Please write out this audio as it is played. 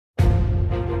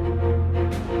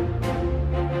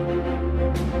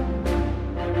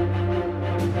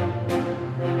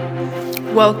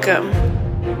Welcome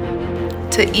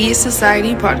to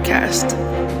E-Society Podcast.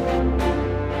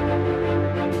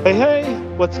 Hey,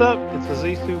 what's up? It's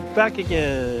Azizu back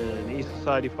again.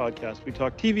 E-Society Podcast. We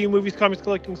talk TV, movies, comics,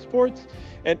 collecting, sports,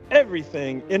 and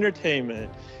everything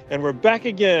entertainment. And we're back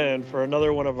again for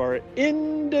another one of our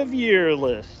end-of-year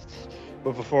lists.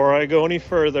 But before I go any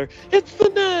further, it's the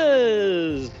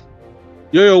Nez!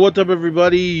 Yo, what's up,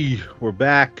 everybody? We're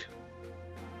back.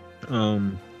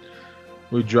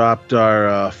 We dropped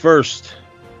our first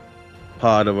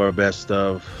pod of our best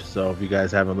of. So if you guys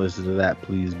haven't listened to that,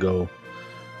 please go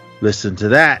listen to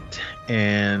that.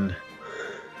 And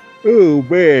oh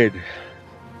man,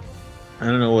 I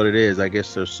don't know what it is. I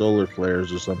guess there's solar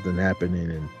flares or something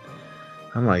happening, and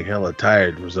I'm like hella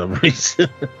tired for some reason.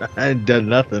 I ain't done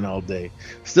nothing all day.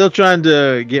 Still trying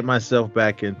to get myself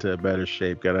back into better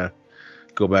shape. Gotta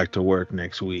go back to work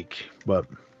next week. But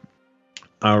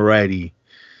alrighty.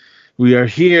 We are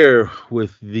here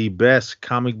with the best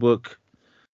comic book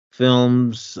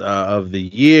films of the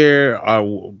year.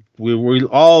 We were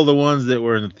all the ones that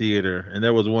were in the theater, and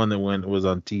there was one that was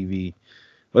on TV.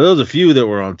 Well, there was a few that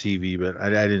were on TV, but I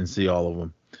didn't see all of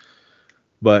them.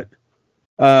 But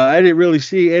I didn't really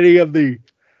see any of the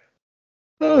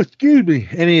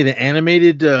any of the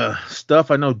animated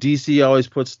stuff. I know DC always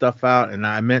puts stuff out, and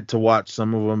I meant to watch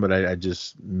some of them, but I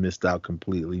just missed out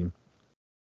completely.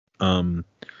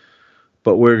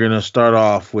 But we're going to start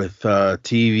off with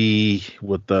TV,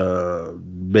 with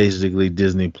basically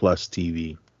Disney Plus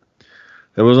TV.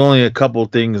 There was only a couple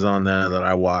things on there that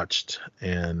I watched,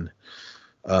 and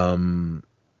I'm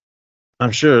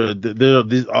sure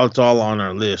it's all on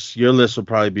our list. Your list will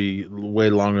probably be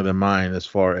way longer than mine as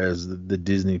far as the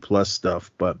Disney Plus stuff,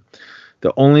 but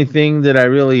the only thing that I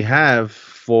really have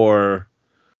for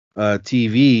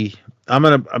TV, I'm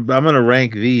gonna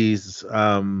rank these.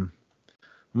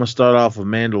 I'm going to start off with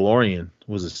Mandalorian.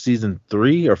 Was it season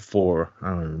 3 or 4?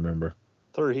 I don't remember.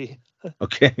 3.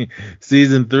 Okay.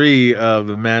 Season 3 of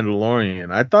The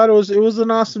Mandalorian. I thought it was an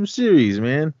awesome series,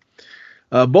 man.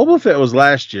 Boba Fett was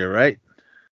last year, right?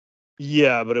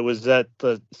 Yeah, but it was at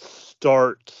the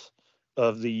start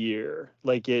of the year.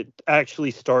 Like, it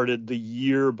actually started the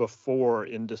year before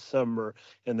in December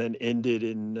and then ended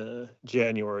in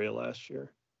January of last year.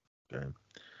 Okay.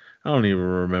 I don't even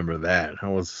remember that. I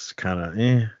was kind of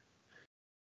It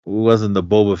wasn't the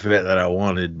Boba Fett that I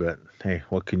wanted, but hey,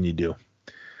 what can you do?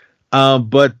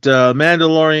 But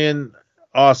Mandalorian,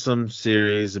 awesome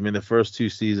series. I mean, the first 2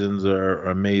 seasons are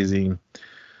amazing.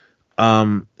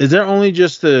 Is there only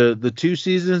just the 2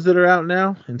 seasons that are out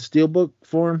now in Steelbook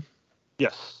form?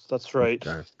 Yes, that's right.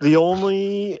 Okay. The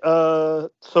only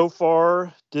so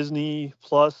far Disney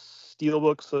Plus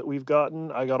Steelbooks that we've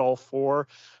gotten, I got all 4.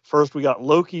 First, we got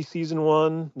Loki season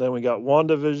 1, then we got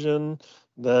WandaVision,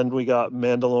 then we got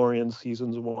Mandalorian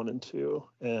seasons 1 and 2,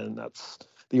 and that's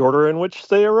the order in which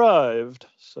they arrived.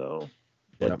 So,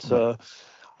 but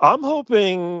I'm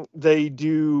hoping they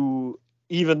do,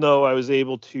 even though I was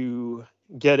able to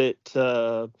get it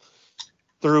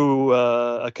through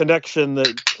a connection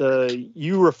that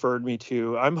you referred me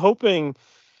to. I'm hoping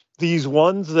these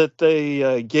ones that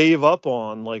they gave up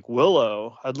on, like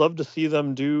Willow, I'd love to see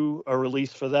them do a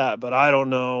release for that, but I don't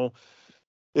know.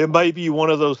 It might be one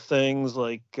of those things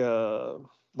like a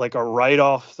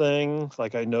write-off thing.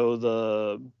 Like I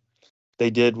know they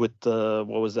did with the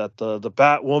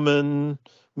Batwoman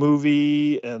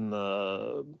movie and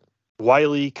the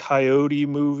Wile E. Coyote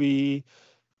movie,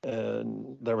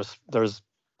 and there was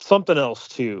something else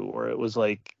too, where it was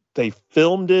like they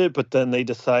filmed it, but then they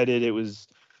decided it was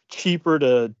cheaper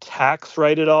to tax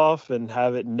write it off and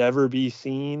have it never be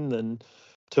seen than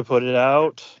to put it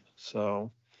out. So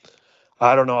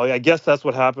I don't know. I guess that's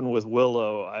what happened with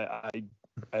Willow. I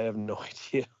have no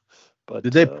idea. But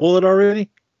did they pull it already?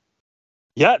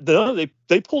 Yeah, no,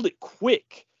 they pulled it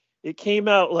quick. It came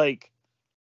out like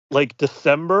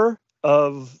December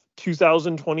of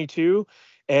 2022,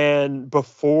 and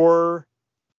before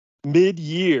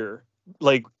mid-year,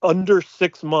 like under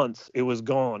 6 months, it was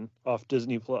gone off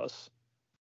Disney Plus.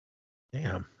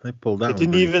 Damn, they pulled out. It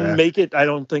didn't even make it, I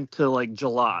don't think, till like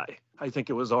July. I think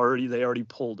they already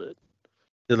pulled it.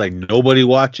 Did like nobody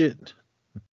watch it?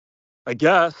 I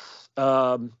guess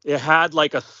it had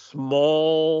like a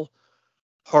small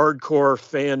hardcore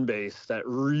fan base that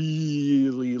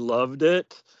really loved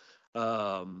it.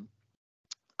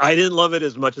 I didn't love it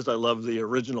as much as I loved the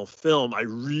original film. I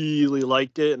really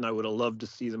liked it, and I would have loved to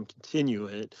see them continue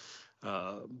it.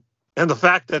 And the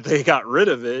fact that they got rid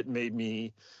of it made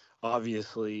me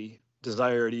obviously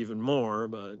desire it even more.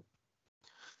 But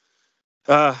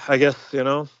I guess,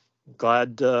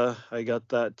 glad I got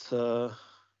that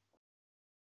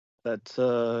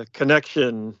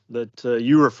connection that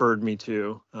you referred me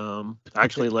to.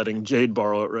 Actually letting Jade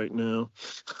borrow it right now.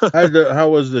 How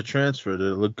was the transfer?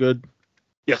 Did it look good?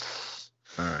 Yes.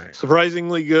 All right.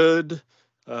 Surprisingly good.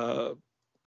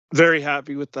 Very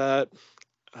happy with that.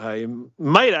 I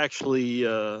might actually,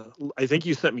 I think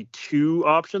you sent me 2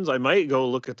 options. I might go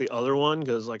look at the other one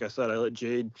because, like I said, I let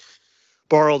Jade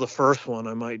borrow the first one.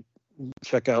 I might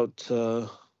check out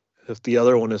if the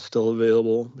other one is still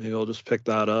available. Maybe I'll just pick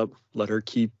that up. Let her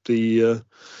keep the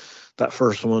that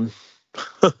first one.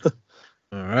 All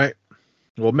right.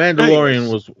 Well, Mandalorian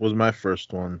Anyways, was my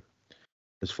first one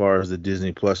as far as the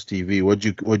Disney Plus TV.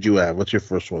 What'd you have? What's your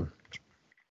first one?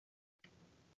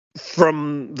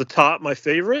 from the top, my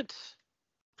favorite.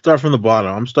 Start from the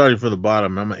bottom. I'm starting from the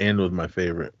bottom. I'm gonna end with my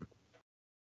favorite.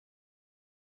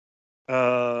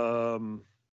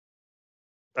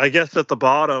 I guess at the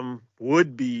bottom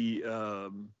would be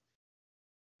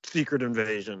Secret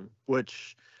Invasion,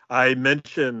 which I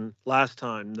mentioned last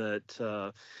time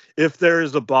that if there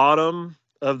is a bottom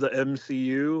of the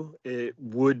MCU, it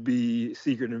would be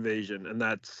Secret Invasion, and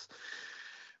that's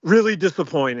really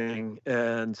disappointing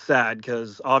and sad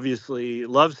because obviously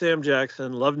love Sam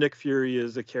Jackson, love Nick Fury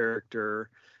as a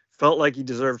character. Felt like he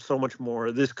deserved so much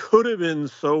more. This could have been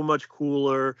so much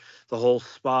cooler. The whole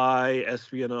spy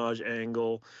espionage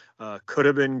angle could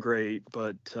have been great,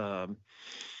 but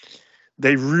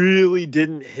they really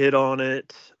didn't hit on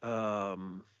it.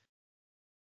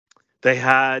 They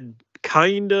had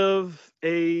kind of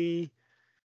a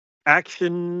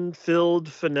action-filled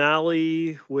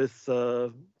finale with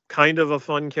kind of a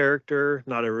fun character.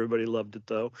 Not everybody loved it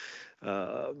though.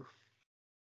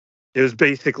 It was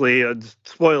basically a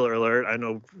spoiler alert. I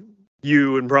know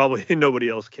you and probably nobody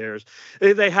else cares.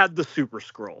 They had the Super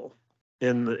Scroll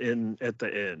in at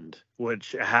the end,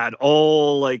 which had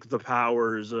all like the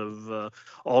powers of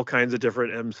all kinds of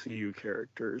different MCU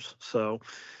characters. So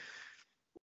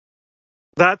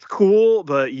that's cool,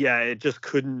 but yeah, it just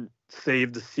couldn't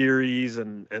save the series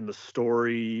and the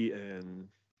story and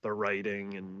the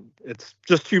writing, and it's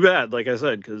just too bad. Like I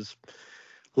said, because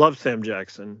love Sam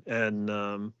Jackson,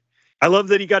 and I love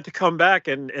that he got to come back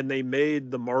and they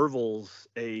made the Marvels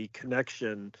a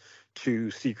connection to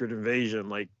Secret Invasion.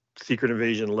 Like Secret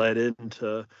Invasion led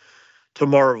into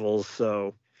Marvels,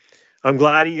 so I'm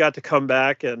glad he got to come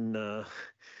back and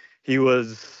he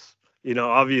was.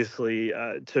 Obviously,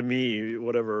 to me,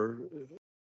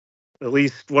 at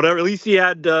least he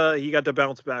had, he got to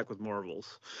bounce back with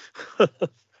Marvels. I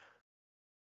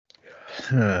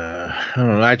don't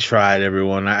know. I tried,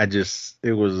 everyone.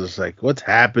 It was just like, what's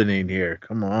happening here?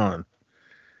 Come on.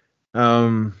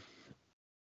 I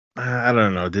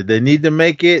don't know. Did they need to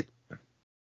make it?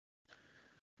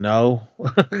 No.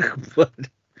 But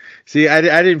see, I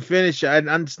didn't finish.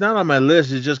 It's not on my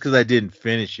list. It's just because I didn't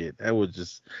finish it. I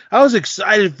was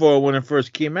excited for it when it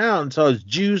first came out, and so I was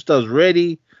juiced. I was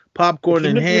ready, popcorn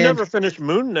in You hand. never finished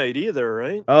Moon Knight either,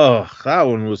 right? Oh, that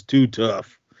one was too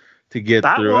tough to get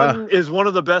That through. one is one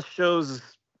of the best shows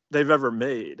they've ever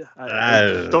made. I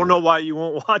just don't know why you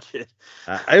won't watch it.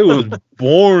 It was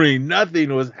boring.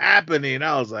 Nothing was happening.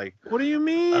 I was like, what do you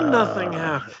mean nothing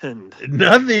happened?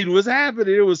 Nothing was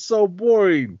happening. It was so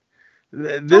boring.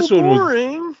 This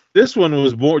one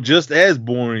was just as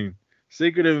boring.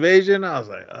 Secret Invasion. I was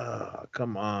like, oh,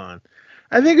 come on.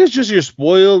 I think it's just you're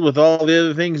spoiled with all the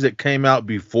other things that came out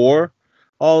before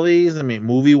all these. I mean,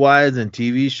 movie wise and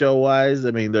TV show wise.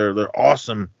 I mean, they're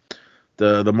awesome.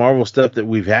 The Marvel stuff that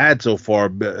we've had so far,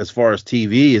 as far as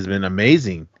TV, has been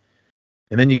amazing.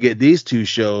 And then you get these 2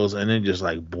 shows, and then just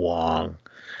like, bwong.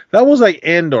 That was like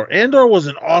Andor. Andor was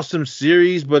an awesome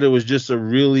series, but it was just a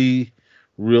really,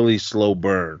 really slow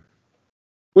burn,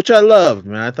 which I loved,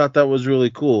 man. I thought that was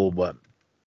really cool, but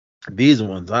these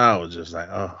ones, I was just like,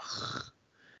 oh.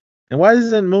 And why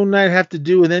doesn't Moon Knight have to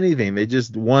do with anything? They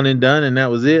just one and done, and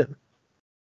that was it?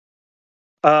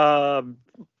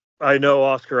 I know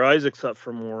Oscar Isaac's up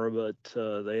for more, but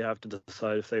they have to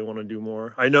decide if they want to do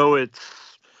more. I know it's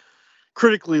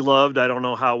critically loved. I don't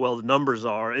know how well the numbers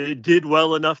are. It did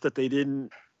well enough that they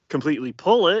didn't completely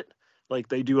pull it like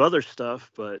they do other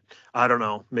stuff, but I don't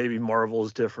know. Maybe Marvel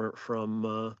is different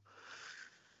from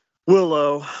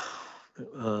Willow.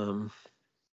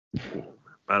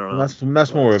 I don't know.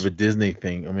 That's more of a Disney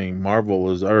thing. I mean,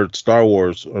 Star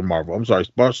Wars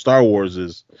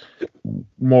is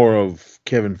more of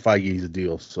Kevin Feige's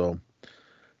deal. So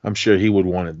I'm sure he would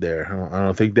want it there. I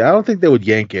don't think they would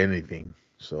yank anything.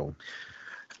 So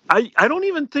I don't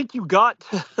even think you got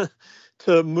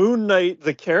to Moon Knight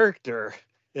the character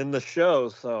in the show.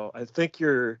 So I think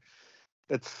you're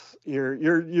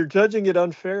You're judging it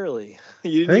unfairly.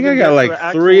 You I didn't think I even got get to like the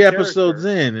actual 3 episodes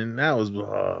character. in, and that was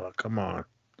come on.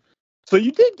 So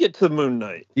you did get to Moon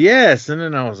Knight. Yes, and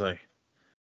then I was like,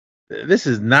 this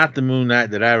is not the Moon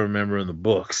Knight that I remember in the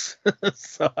books.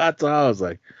 So that's why I was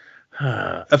like,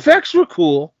 effects were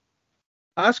cool.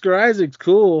 Oscar Isaac's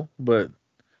cool, but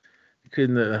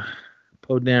couldn't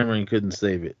Poe Dameron couldn't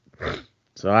save it.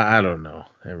 So I don't know,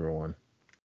 everyone.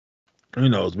 Who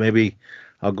knows? Maybe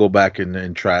I'll go back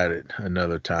and try it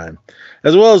another time,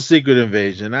 as well as Secret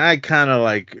Invasion. I kind of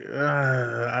like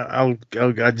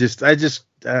I just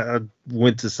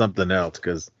went to something else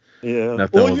because Yeah.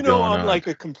 nothing Well, was going I'm on. like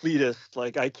a completist.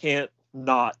 Like I can't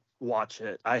not watch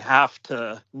it. I have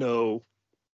to know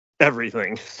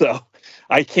everything. So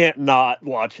I can't not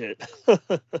watch it.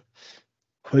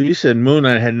 Well, you said Moon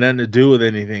Knight had nothing to do with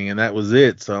anything, and that was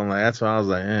it. So I'm like, that's why I was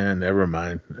like, never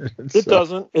mind. It So,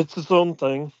 doesn't. It's its own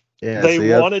thing. yeah, They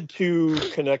see, wanted to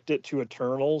connect it to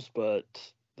Eternals, but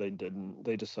they didn't.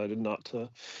 They decided not to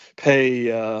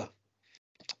pay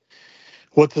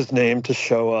what's his name to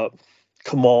show up.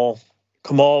 Kamal.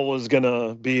 Kamal was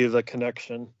gonna be the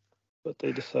connection, but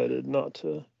they decided not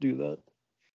to do that.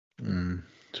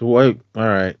 So what? All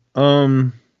right.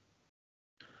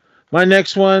 My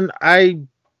next one, I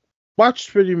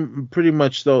watched pretty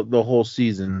much the whole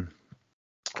season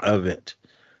of it.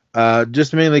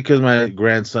 Just mainly because my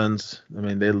grandsons, I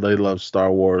mean, they love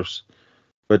Star Wars,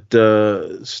 but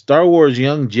Star Wars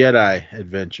Young Jedi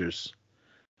Adventures.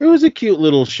 It was a cute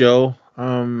little show.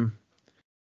 I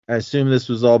assume this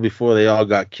was all before they all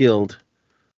got killed.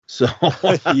 So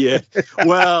Yeah.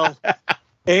 Well,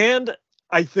 and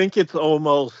I think it's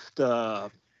almost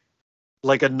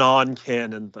like a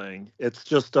non-canon thing. It's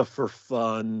just a for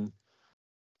fun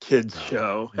kids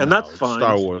show, and that's fine.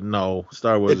 Star Wars, no,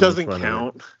 Star Wars. It doesn't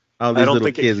count. All I these don't little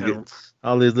think kids it counts.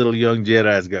 all these little young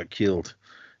Jedis got killed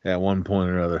at one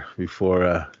point or other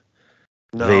before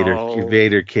No.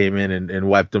 Vader came in and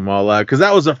wiped them all out. Because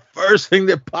that was the first thing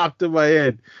that popped in my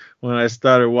head when I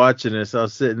started watching this. I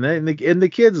was sitting there, and the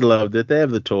kids loved it. They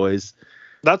have the toys.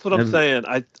 That's what I'm saying.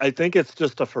 I think it's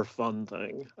just a for fun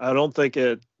thing. I don't think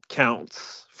it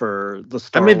counts for the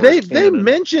Star Wars they canon.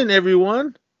 mention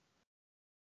everyone.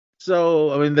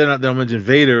 So I mean, they don't mention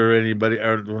Vader or anybody.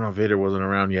 Or well, no, Vader wasn't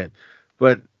around yet.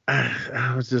 But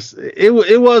I was just it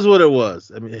was what it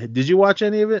was. I mean, did you watch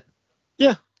any of it?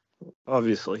 Yeah,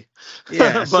 obviously.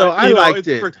 Yeah, but, so I liked it.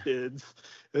 It's for kids.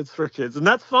 It's for kids, and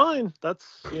that's fine. That's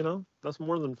that's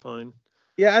more than fine.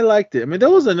 Yeah, I liked it. I mean, there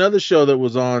was another show that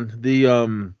was on the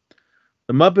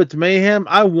Muppets Mayhem.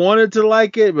 I wanted to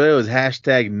like it, but it was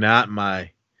hashtag not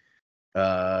my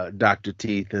Dr.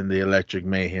 Teeth and the Electric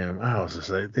Mayhem. I was just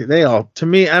like, they all, to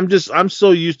me, I'm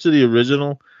so used to the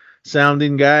original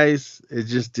sounding guys. It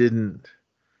just didn't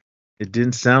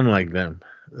sound like them.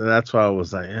 That's why I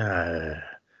was like,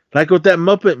 like with that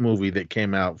Muppet movie that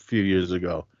came out a few years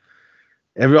ago.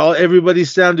 Everybody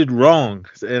sounded wrong,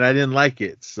 and I didn't like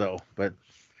it. So, but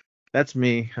that's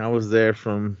me. I was there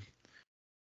from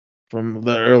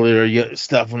the earlier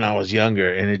stuff when I was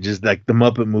younger, and it just like the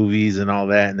Muppet movies and all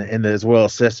that, and as well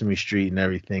as Sesame Street and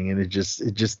everything, and it just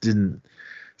didn't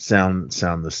sound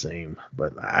the same.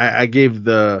 But I gave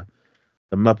the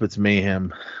Muppets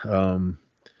Mayhem a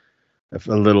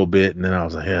little bit, and then I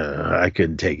was like, I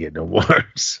couldn't take it no more.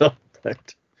 So,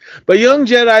 but Young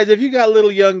Jedis, if you got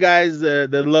little young guys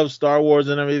that love Star Wars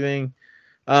and everything,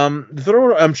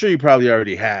 throw it. I'm sure you probably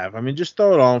already have. I mean, just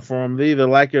throw it on for them. They either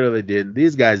like it or they didn't.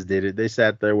 These guys did it. They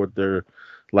sat there with their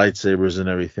lightsabers and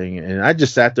everything, and I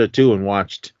just sat there too and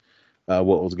watched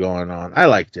what was going on. I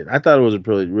liked it. I thought it was a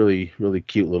really, really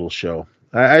cute little show.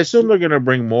 I assume they're gonna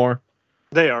bring more.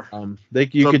 They are.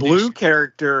 The blue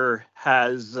character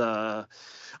has a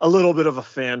little bit of a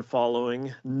fan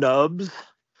following. Nubs.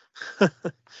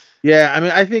 Yeah, I mean,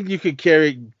 I think you could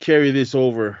carry this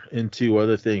over into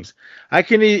other things. I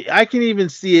can even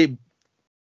see it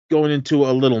going into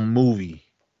a little movie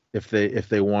if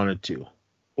they wanted to.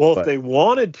 Well, if they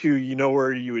wanted to,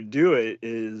 where you would do it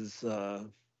is.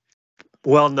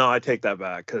 Well, no, I take that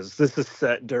back because this is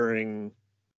set during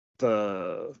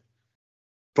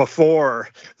before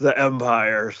the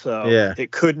Empire, so yeah.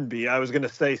 It couldn't be. I was going to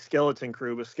say Skeleton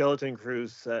Crew, but Skeleton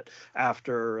Crew's set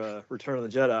after Return of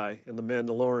the Jedi and the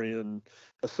Mandalorian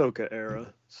Ahsoka era.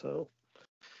 So,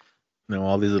 no,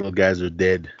 all these little guys are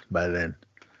dead by then.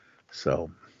 So,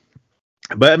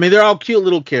 but I mean, they're all cute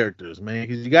little characters, man.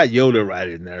 Because you got Yoda right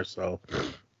in there. So,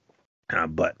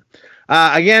 but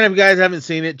again, if you guys haven't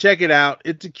seen it, check it out.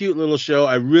 It's a cute little show.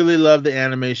 I really love the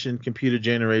animation, computer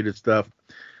generated stuff.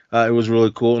 It was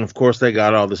really cool, and of course they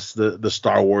got all the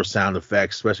Star Wars sound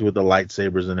effects, especially with the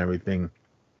lightsabers and everything.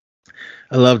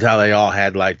 I loved how they all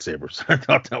had lightsabers. I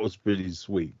thought that was pretty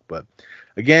sweet. But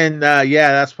again,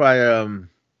 yeah, that's probably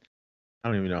I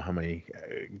don't even know how many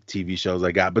TV shows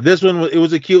I got, but this one it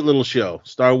was a cute little show,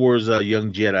 Star Wars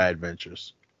Young Jedi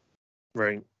Adventures.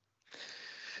 Right.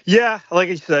 Yeah, like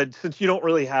I said, since you don't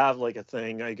really have like a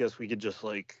thing, I guess we could just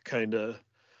like kind of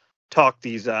talk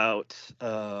these out.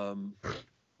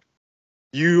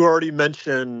 You already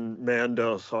mentioned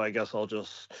Mando, so I guess I'll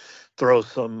just throw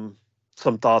some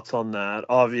thoughts on that.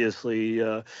 Obviously,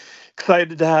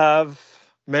 excited to have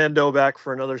Mando back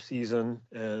for another season,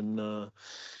 and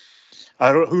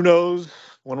I don't. Who knows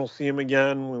when we'll see him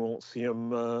again? We won't see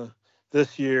him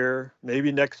this year,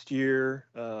 maybe next year.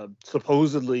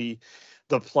 Supposedly,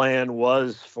 the plan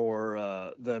was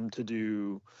for them to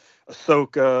do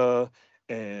Ahsoka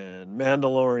and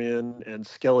Mandalorian and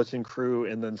Skeleton Crew,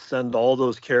 and then send all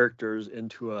those characters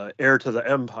into a Heir to the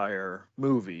Empire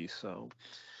movie. So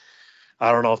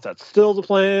I don't know if that's still the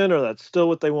plan or that's still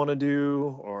what they want to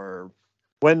do or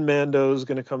when Mando's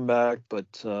going to come back.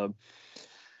 But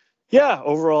yeah,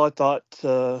 overall, I thought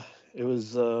it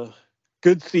was a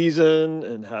good season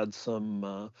and had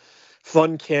some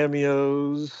fun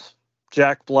cameos.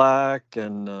 Jack Black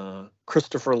and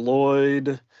Christopher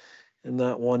Lloyd in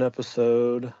that one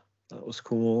episode. That was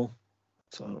cool.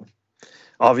 So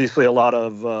obviously a lot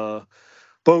of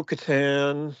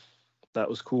Bo-Katan. That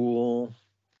was cool.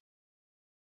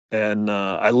 And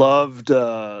I loved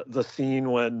the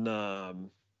scene when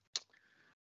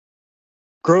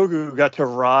Grogu got to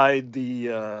ride the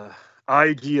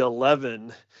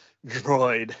IG-11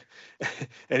 droid,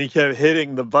 and he kept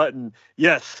hitting the button.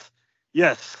 Yes,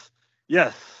 yes,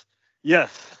 yes,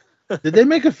 yes. Did they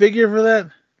make a figure for that?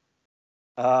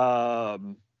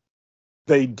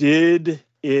 They did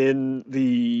in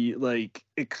the like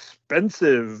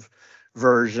expensive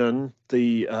version.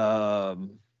 The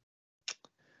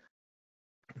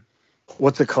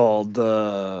what's it called?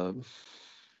 The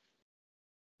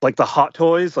like the Hot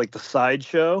Toys, like the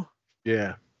sideshow.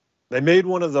 Yeah. They made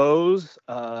one of those.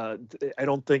 I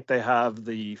don't think they have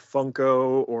the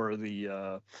Funko or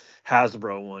the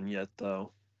Hasbro one yet,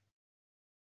 though.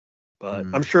 But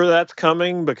I'm sure that's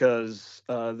coming because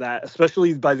that,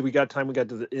 especially by the we got to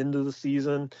the end of the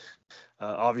season.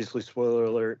 Obviously, spoiler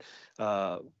alert.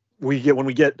 When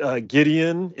we get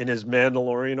Gideon in his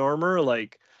Mandalorian armor,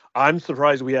 like I'm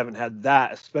surprised we haven't had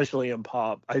that, especially in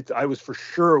Pop. I was for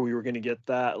sure we were going to get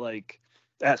that like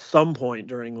at some point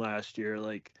during last year.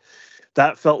 Like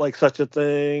that felt like such a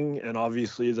thing, and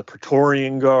obviously the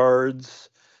Praetorian Guards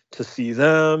to see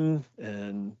them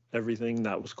and everything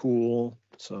that was cool.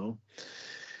 So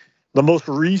the most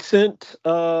recent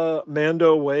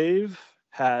Mando wave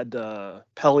had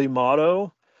Peli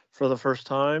Motto for the first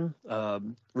time.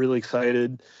 Really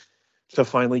excited to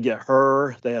finally get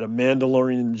her. They had a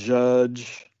Mandalorian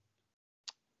judge,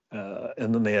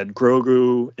 and then they had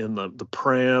Grogu in the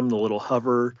pram, the little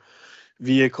hover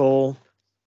vehicle.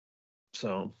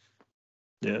 So,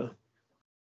 yeah.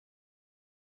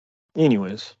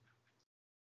 Anyways.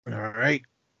 All right.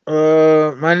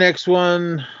 My next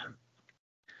one,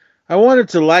 I wanted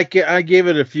to like it. I gave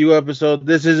it a few episodes.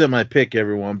 This isn't my pick,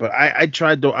 everyone, but I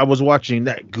tried to. I was watching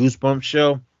that Goosebumps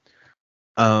show,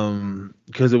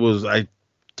 because it was I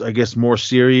guess more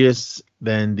serious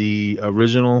than the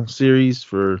original series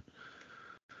for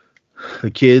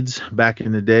the kids back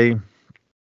in the day.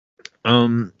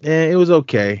 It was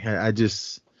okay. I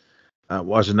just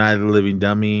watched Night of the Living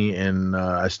Dummy, and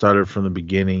I started from the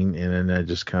beginning, and then I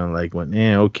just kind of like went,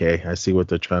 okay, I see what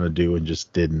they're trying to do, and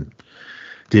just didn't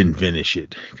finish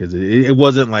it because it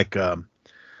wasn't like, oh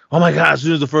my god, as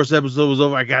soon as the first episode was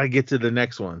over, I got to get to the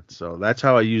next one. So that's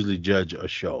how I usually judge a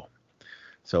show.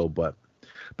 So, but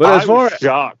as far as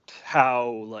shocked how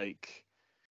like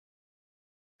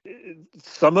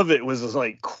some of it was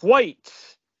like quite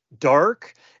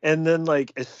dark, and then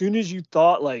like as soon as you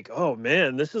thought like, oh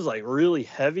man, this is like really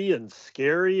heavy and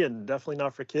scary and definitely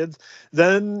not for kids,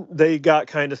 then they got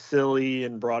kind of silly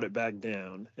and brought it back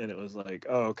down, and it was like,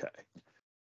 oh, okay,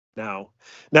 now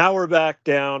we're back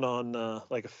down on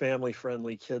like a family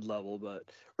friendly kid level. But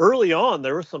early on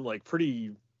there was some like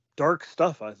pretty dark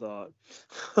stuff, I thought.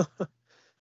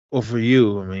 Well, for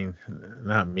you, I mean,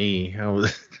 not me. I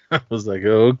was like,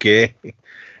 oh, okay.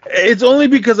 It's only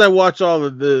because I watch all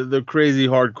the crazy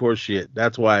hardcore shit.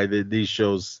 That's why these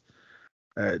shows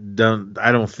I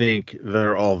don't think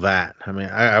they're all that. I mean,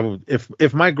 I would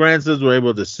if my grandsons were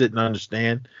able to sit and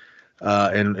understand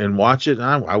and watch it,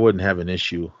 I wouldn't have an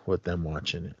issue with them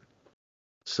watching it.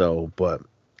 So, but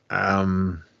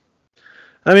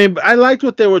I mean, I liked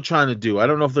what they were trying to do. I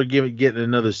don't know if they're getting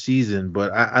another season,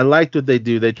 but I liked what they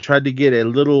do. They tried to get a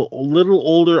little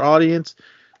older audience.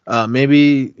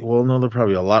 Maybe, well, no, they're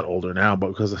probably a lot older now, but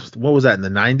because what was that in the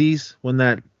 90s when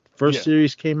that first Yeah.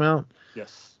 series came out?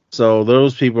 Yes. So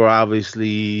those people are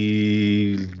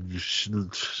obviously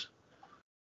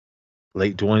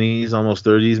late 20s, almost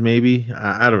 30s, maybe.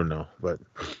 I don't know, but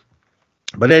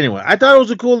anyway, I thought it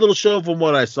was a cool little show from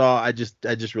what I saw. I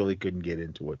just really couldn't get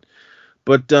into it.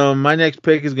 But my next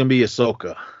pick is gonna be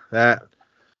Ahsoka. That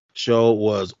show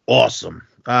was awesome.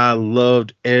 I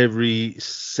loved every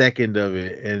second of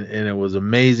it, and it was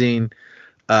amazing.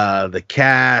 The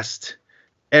cast,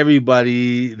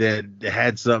 everybody that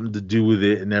had something to do with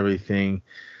it, and everything.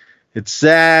 It's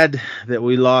sad that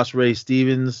we lost Ray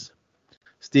Stevenson.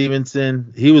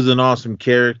 He was an awesome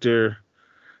character.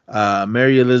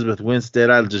 Mary Elizabeth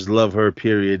Winstead, I just love her.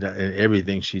 Period, and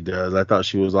everything she does. I thought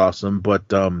she was awesome. But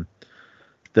what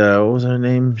was her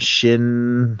name?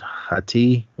 Shin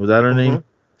Hati, was that her name?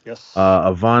 Yes.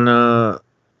 Ivana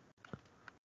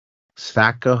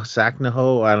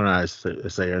Saknaho. I don't know how to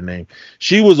say her name.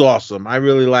 She was awesome. I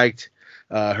really liked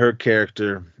her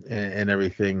character and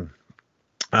everything.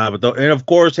 And of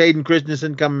course Hayden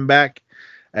Christensen coming back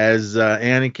as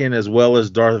Anakin as well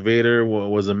as Darth Vader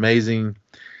was amazing,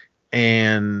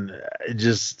 and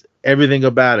just everything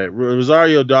about it.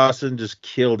 Rosario Dawson just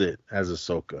killed it as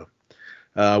Ahsoka.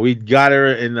 We got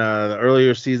her in the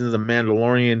earlier seasons of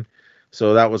Mandalorian,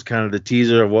 so that was kind of the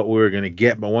teaser of what we were going to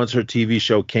get. But once her TV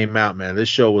show came out, man, this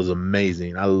show was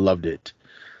amazing. I loved it.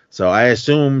 So I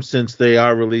assume since they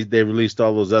released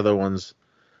all those other ones.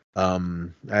 I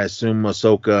assume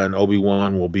Ahsoka and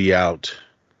Obi-Wan will be out.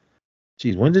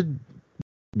 Geez, when did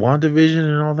WandaVision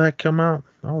and all that come out?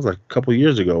 That was like a couple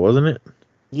years ago, wasn't it?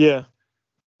 Yeah.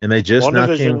 And they just now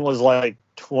WandaVision came. was like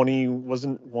 20.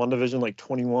 Wasn't WandaVision like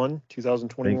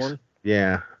 2021?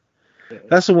 Yeah,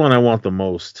 that's the one I want the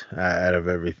most out of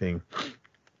everything.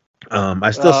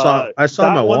 I saw them at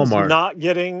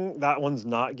Walmart. That one's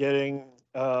not getting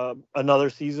another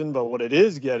season, but what it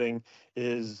is getting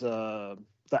is the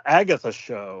Agatha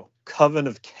show, Coven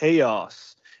of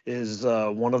Chaos, is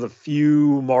one of the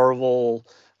few Marvel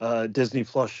Disney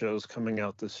Plus shows coming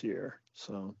out this year.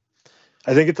 So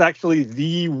I think it's actually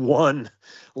the one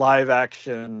live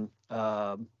action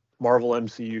Marvel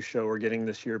MCU show we're getting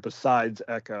this year besides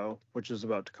Echo, which is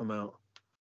about to come out.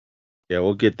 Yeah,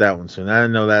 we'll get that one soon. I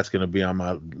know that's going to be on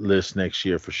my list next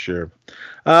year for sure.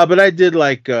 But I did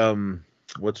like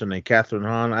what's her name, Catherine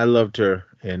Hahn. I loved her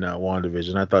in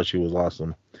WandaVision. I thought she was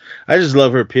awesome. I just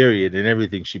love her, period, and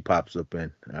everything she pops up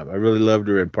in. I really loved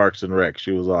her in Parks and Rec.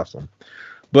 She was awesome.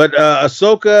 But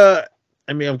Ahsoka,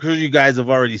 I mean, I'm sure you guys have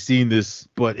already seen this,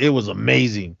 but it was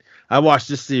amazing. I watched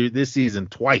this season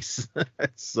twice,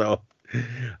 so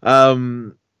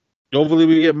hopefully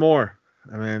we get more.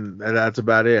 I mean, that's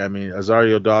about it. I mean,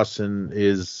 Azario Dawson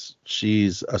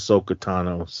she's Ahsoka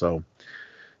Tano, so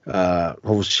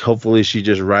hopefully she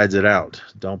just rides it out.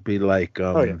 Don't be like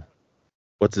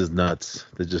what's his nuts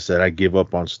that just said I give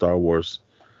up on Star Wars.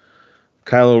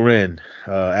 Kylo Ren,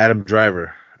 Adam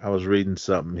Driver. I was reading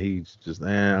something. He's just,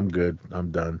 I'm good.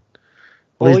 I'm done.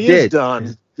 Well, he is done.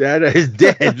 His dad is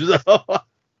dead.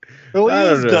 Well,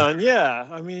 he is done. Yeah,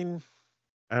 I mean,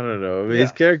 I don't know. I mean,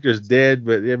 his character's dead,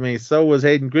 but I mean, so was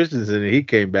Hayden Christensen, and he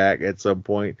came back at some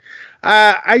point.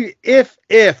 If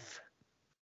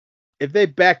they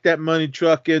back that money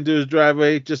truck into his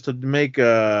driveway just to make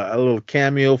a little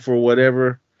cameo for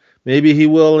whatever, maybe he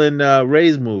will in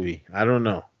Ray's movie. I don't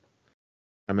know.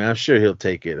 I mean, I'm sure he'll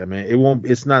take it. I mean, it won't.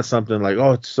 It's not something like,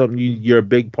 oh, it's something you're a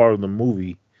big part of the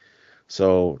movie.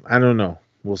 So I don't know.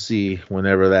 We'll see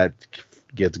whenever that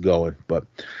gets going. But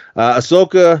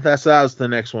Ahsoka, that was the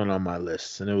next one on my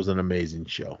list, and it was an amazing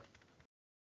show.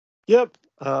 Yep.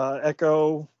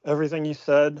 Echo everything you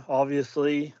said.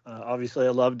 Obviously, I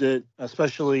loved it,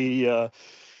 especially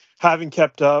having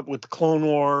kept up with the Clone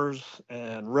Wars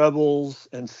and Rebels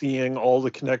and seeing all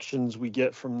the connections we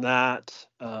get from that.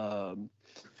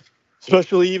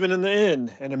 Especially even in the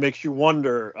end, and it makes you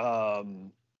wonder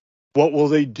what will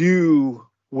they do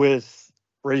with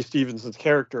Ray Stevenson's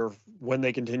character when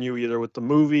they continue either with the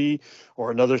movie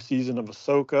or another season of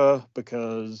Ahsoka,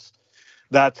 because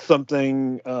that's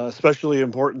something especially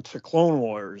important to Clone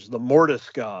Wars, the Mortis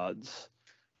gods.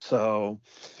 So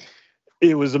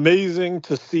it was amazing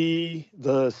to see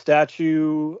the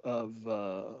statue of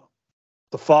the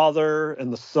father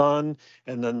and the son,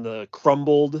 and then the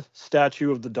crumbled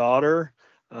statue of the daughter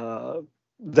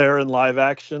there in live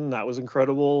action. That was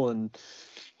incredible. And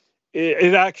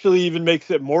it actually even makes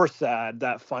it more sad,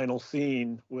 that final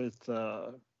scene with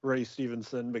Ray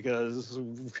Stevenson because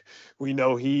we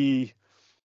know he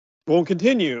won't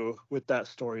continue with that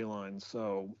storyline.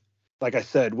 So, like I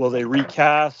said, will they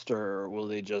recast or will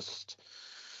they just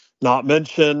not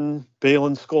mention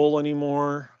Balin Skull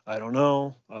anymore? I don't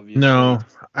know. Obviously, No,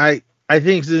 I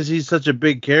think since he's such a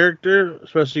big character,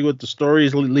 especially with the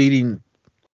stories leading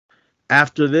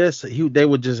after this, they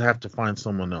would just have to find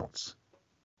someone else.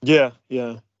 Yeah,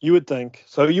 you would think.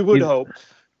 So you would hope,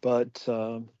 but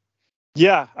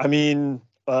yeah, I mean,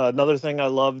 another thing I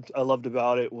loved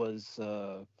about it was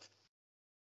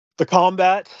the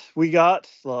combat we got,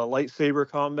 the lightsaber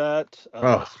combat,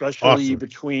 especially awesome.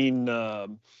 between. I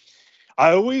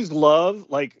always love,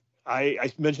 like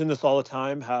I mention this all the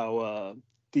time, how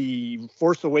the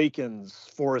Force Awakens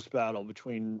forest battle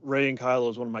between Rey and Kylo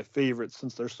is one of my favorites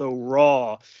since they're so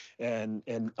raw and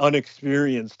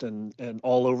unexperienced and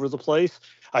all over the place.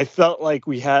 I felt like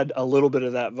we had a little bit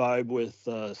of that vibe with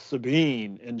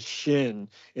Sabine and Shin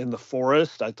in the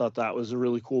forest. I thought that was a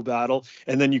really cool battle.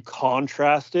 And then you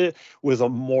contrast it with a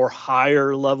more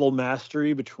higher level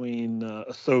mastery between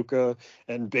Ahsoka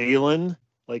and Balin.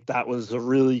 Like that was a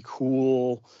really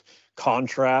cool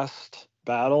contrast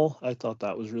battle. I thought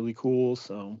that was really cool.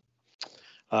 So,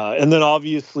 and then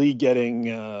obviously getting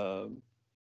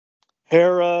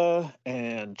Hera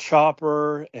and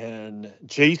Chopper and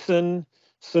Jason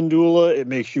Syndulla, it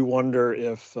makes you wonder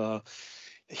if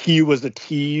he was a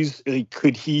tease.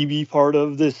 Could he be part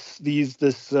of this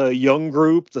young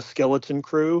group, the Skeleton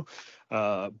Crew?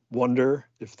 Wonder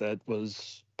if that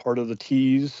was part of the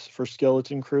tease for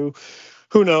Skeleton Crew.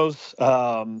 Who knows?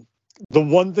 The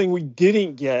one thing we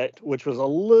didn't get, which was a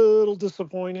little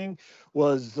disappointing,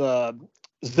 was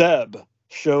Zeb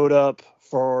showed up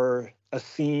for a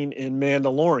scene in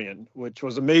Mandalorian, which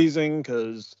was amazing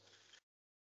because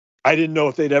I didn't know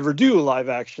if they'd ever do live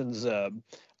action Zeb.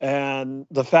 And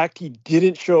the fact he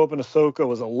didn't show up in Ahsoka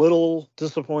was a little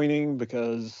disappointing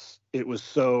because it was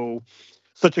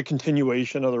such a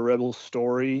continuation of the Rebels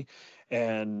story.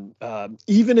 And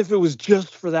even if it was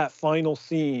just for that final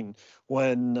scene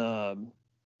when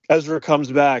Ezra comes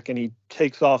back and he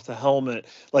takes off the helmet,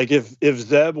 like if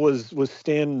Zeb was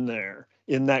standing there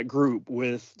in that group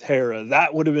with Hera,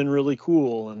 that would have been really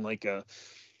cool and like a,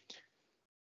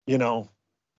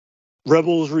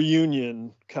 Rebels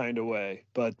reunion kind of way.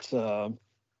 But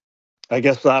I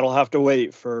guess that'll have to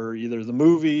wait for either the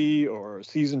movie or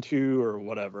season 2 or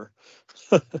whatever.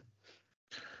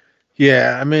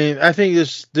 Yeah, I mean, I think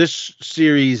this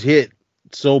series hit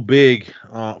so big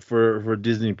for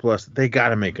Disney Plus. They got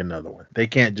to make another one. They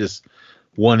can't just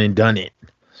one and done it.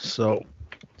 So,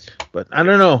 but I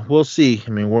don't know. We'll see. I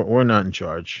mean, we're not in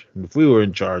charge. If we were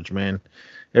in charge, man,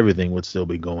 everything would still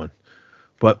be going.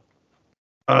 But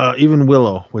even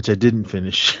Willow, which I didn't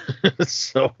finish.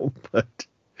 So, but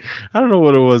I don't know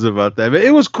what it was about that. But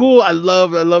it was cool. I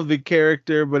love the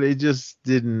character, but it just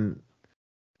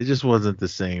wasn't the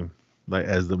same like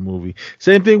as the movie.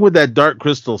 Same thing with that Dark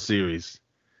Crystal series.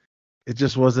 It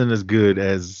just wasn't as good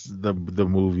as the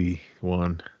movie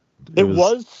one. It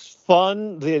was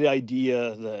fun, the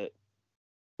idea that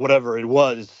whatever it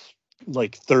was,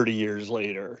 like 30 years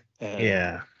later,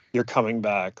 and you're coming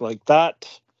back. Like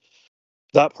that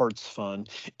part's fun.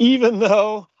 Even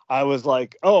though I was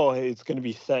like, oh, hey, it's going to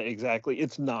be set exactly.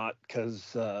 It's not,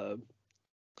 because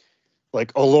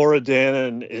like Elora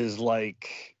Danan is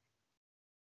like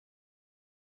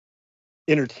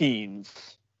in her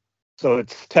teens. So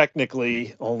it's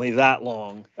technically only that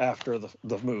long after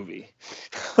the movie.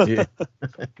 Yeah.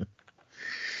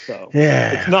 So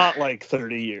it's not like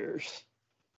 30 years.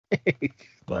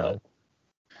 But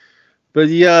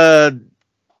yeah,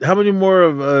 how many more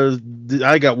of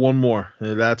I got one more.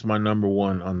 That's my number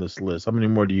one on this list. How many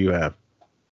more do you have?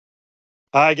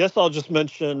 I guess I'll just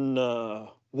mention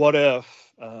What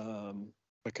If,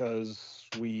 because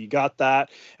we got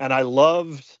that, and I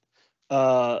loved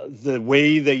the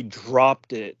way they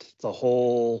dropped it, the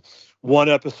whole one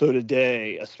episode a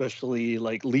day, especially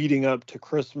like leading up to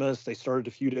Christmas. They started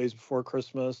a few days before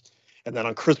Christmas. And then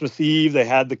on Christmas Eve, they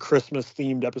had the Christmas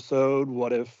themed episode.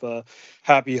 What if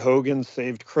Happy Hogan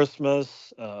saved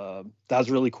Christmas? That was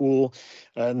really cool.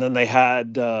 And then they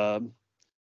had a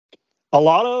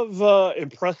lot of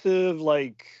impressive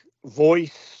like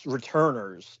voice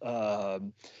returners.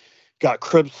 Got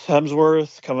Chris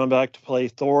Hemsworth coming back to play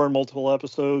Thor in multiple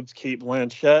episodes. Cate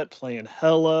Blanchett playing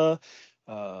Hela.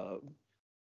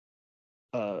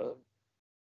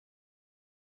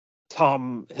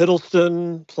 Tom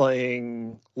Hiddleston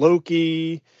playing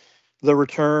Loki, The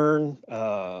Return.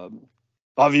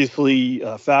 Obviously,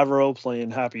 Favreau playing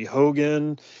Happy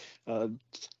Hogan.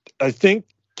 I think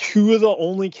two of the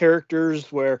only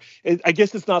characters where I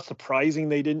guess it's not surprising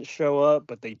they didn't show up,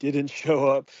 but they didn't show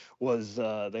up. Was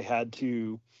they had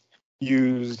to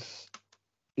use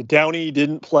Downey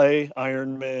didn't play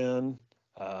Iron Man.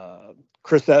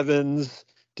 Chris Evans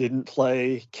didn't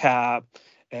play Cap,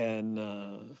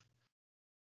 and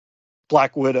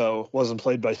Black Widow wasn't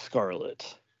played by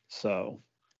Scarlett. So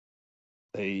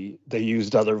they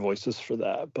used other voices for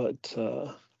that. But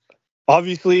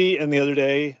obviously, and the other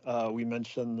day we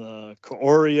mentioned the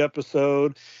Kaori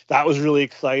episode. That was really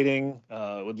exciting.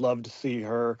 Would love to see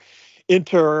her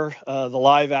enter the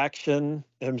live action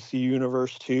MC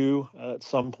Universe 2 at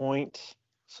some point.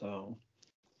 So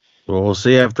Well, we'll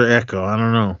see after Echo. I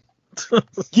don't know.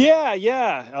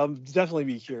 yeah, I'll definitely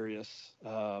be curious.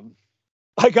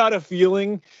 I got a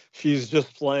feeling she's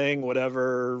just playing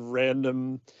whatever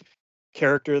random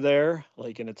character there,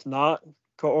 like, and it's not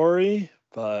Kaori,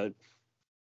 but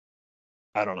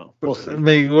I don't know. We'll see. I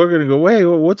mean, we're gonna go. Wait,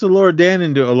 what's a Laura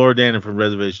Dannon do? A Laura Dannon from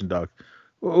Reservation Dogs.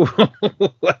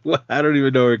 I don't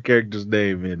even know her character's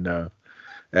name in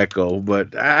Echo,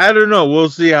 but I don't know. We'll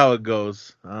see how it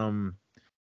goes.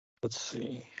 Let's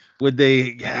see. Would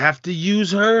they have to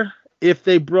use her if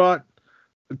they brought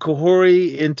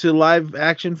Kaori into live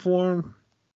action form?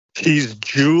 She's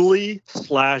Julie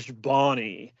 /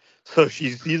 Bonnie. So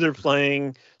she's either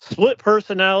playing split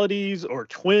personalities or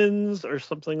twins or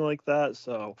something like that.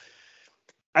 So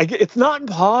it's not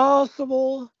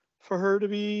impossible for her to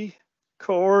be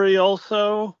Kaori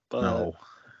also, but No.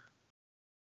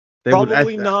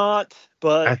 probably not.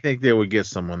 But I think they would get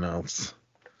someone else.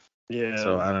 Yeah.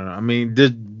 So I don't know. I mean,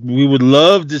 we would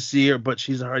love to see her, but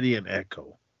she's already an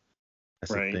Echo.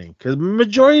 That's right. the thing. Because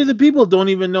majority of the people don't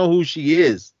even know who she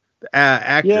is. The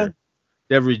actor,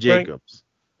 Devery Jacobs. Right.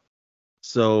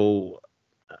 So,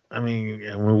 I mean,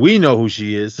 when we know who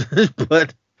she is,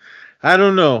 but I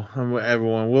don't know,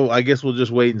 everyone. Well, I guess we'll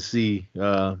just wait and see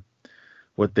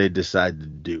what they decide to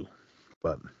do.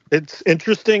 But it's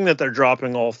interesting that they're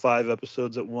dropping all 5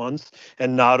 episodes at once,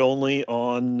 and not only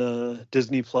on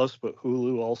Disney Plus, but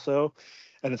Hulu also.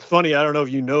 And it's funny, I don't know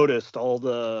if you noticed all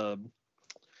the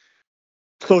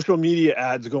social media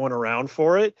ads going around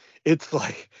for it. It's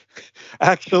like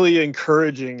actually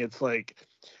encouraging. It's like,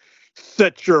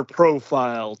 set your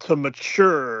profile to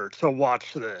mature to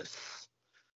watch this.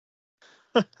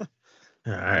 All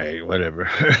right, whatever.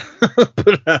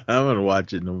 But I'm gonna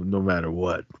watch it no matter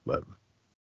what. But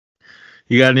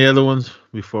you got any other ones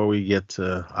before we get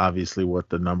to obviously what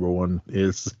the number one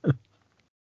is?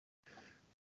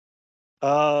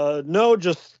 No,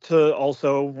 just to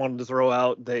also wanted to throw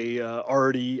out they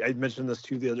I mentioned this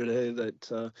too the other day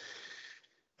that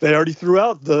they already threw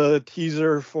out the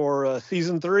teaser for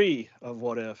season 3 of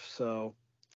What If. So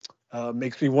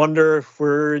makes me wonder if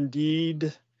we're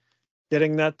indeed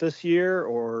getting that this year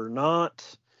or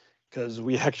not, because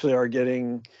we actually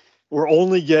we're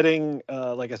only getting,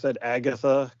 like I said,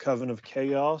 Agatha, Coven of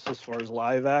Chaos as far as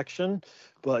live action.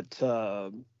 But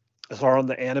as far on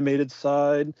the animated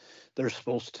side, there's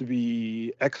supposed to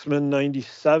be X-Men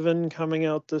 97 coming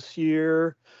out this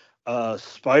year.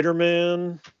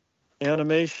 Spider-Man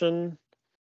animation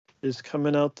is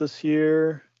coming out this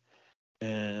year,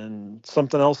 and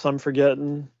something else I'm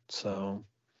forgetting. So,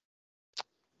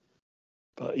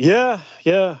 but yeah,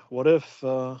 What If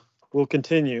will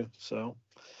continue. So,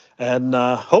 and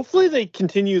hopefully they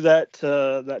continue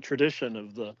that tradition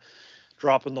of the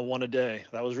dropping the one a day.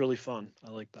 That was really fun.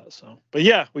 I like that. So, but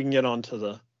yeah, we can get on to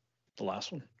the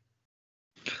last one.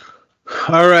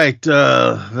 All right,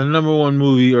 the number one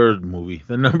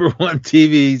the number one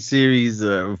TV series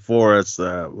for us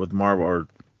with Marvel or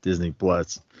Disney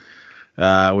Plus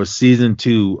was season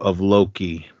 2 of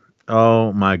Loki.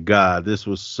 Oh my God, this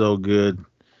was so good.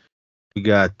 We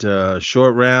got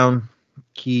Short Round,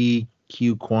 Q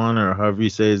Kwan, or however you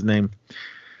say his name,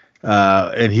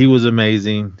 and he was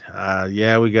amazing.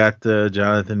 We got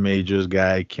Jonathan Majors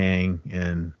guy, Kang,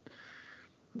 and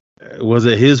was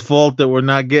it his fault that we're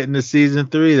not getting to season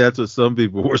 3? That's what some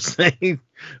people were saying.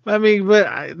 I mean,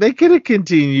 but they could have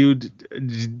continued,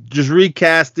 just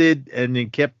recasted, and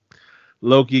then kept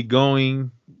Loki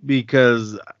going,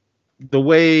 because the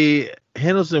way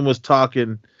Henderson was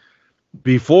talking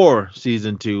before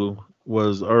season 2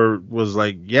 was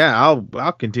like, yeah,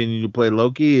 I'll continue to play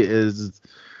Loki is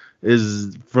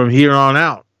from here on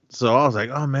out. So I was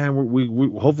like, oh man, we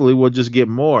hopefully we'll just get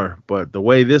more. But the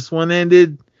way this one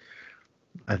ended,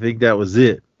 I think that was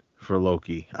it for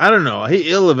Loki. I don't know.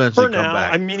 He'll eventually come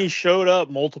back. I mean, he showed up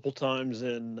multiple times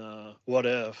in What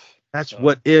If. That's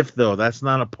What If, though. That's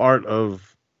not a part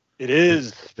of. It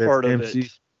is part of it.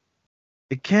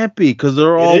 It can't be, because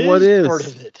they're all What Ifs. Part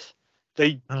of it.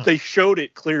 They showed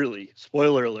it clearly.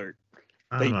 Spoiler alert.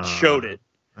 They showed it.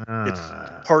 It's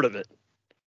part of it.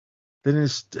 Then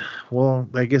it's, well,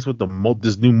 I guess with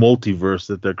this new multiverse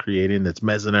that they're creating that's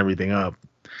messing everything up.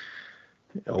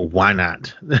 Why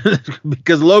not?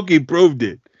 Because Loki proved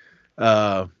it.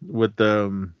 With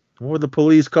the what were the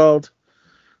police called?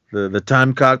 The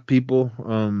time cock people.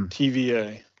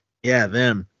 TVA. Yeah,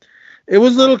 them. It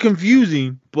was a little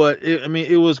confusing, but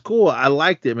it was cool. I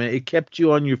liked it, man. It kept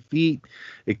you on your feet.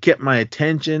 It kept my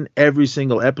attention every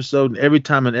single episode. And every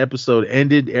time an episode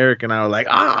ended, Eric and I were like,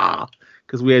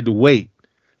 because we had to wait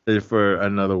for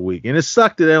another week. And it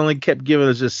sucked that they only kept giving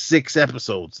us just 6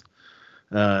 episodes.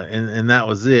 And that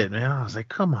was it, man. I was like,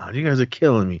 come on, you guys are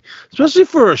killing me. Especially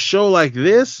for a show like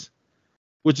this,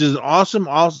 which is awesome.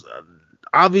 Also,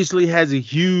 obviously has a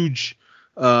huge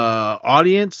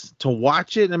audience to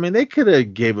watch it. I mean, they could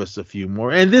have gave us a few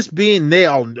more. And this being, they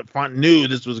all knew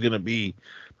this was going to be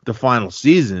the final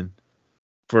season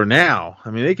for now.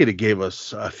 I mean, they could have gave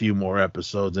us a few more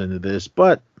episodes into this.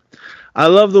 But I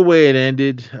love the way it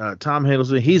ended. Tom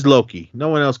Hiddleston, he's Loki. No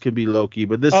one else can be Loki.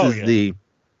 But this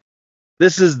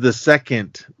is the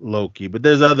second Loki, but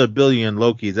there's other billion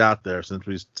Lokis out there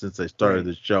since they started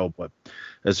the show. But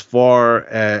as far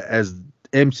as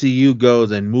MCU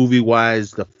goes and movie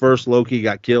wise, the first Loki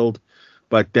got killed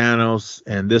by Thanos,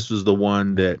 and this was the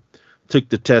one that took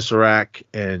the Tesseract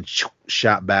and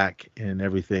shot back and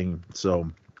everything.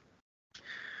 So,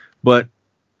 but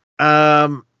I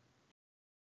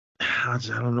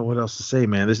don't know what else to say,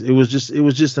 man. It was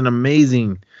just an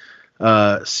amazing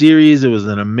series. It was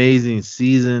an amazing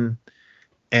season,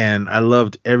 and I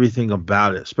loved everything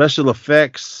about it. Special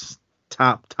effects,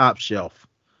 top shelf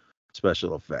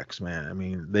special effects, man. I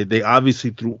mean, they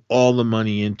obviously threw all the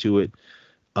money into it.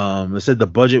 They said the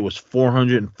budget was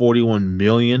 $441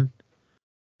 million.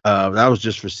 That was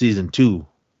just for season 2,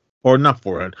 or not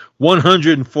 400,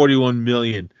 $141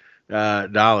 million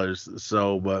dollars.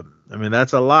 So, but I mean,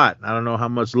 that's a lot. I don't know how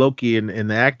much Loki and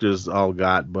the actors all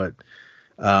got, but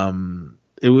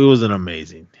it was an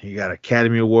amazing. He got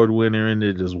Academy Award winner in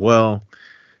it as well.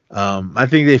 I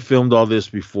think they filmed all this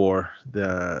before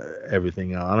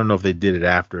everything else. I don't know if they did it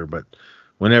after, but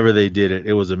whenever they did it,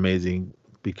 it was amazing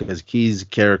because Key's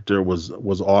character was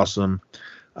awesome.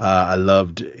 I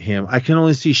loved him. I can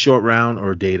only see Short Round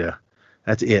or Data.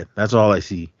 That's it. That's all I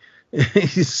see.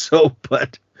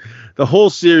 But the whole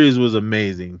series was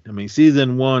amazing. I mean,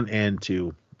 season 1 and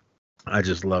 2, I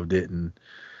just loved it. And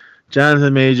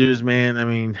Jonathan Majors, man, I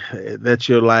mean, that's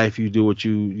your life. You do what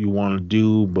you want to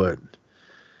do, but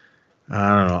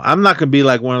I don't know. I'm not gonna be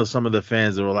like one of some of the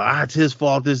fans that were like, it's his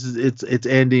fault. It's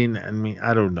ending. I mean,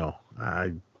 I don't know.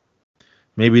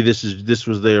 Maybe this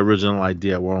was the original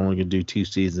idea. We're only gonna do 2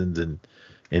 seasons and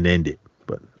end it.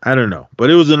 But I don't know. But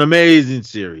it was an amazing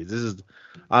series. This is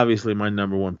obviously my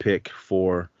number 1 pick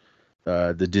for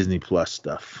the Disney Plus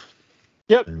stuff.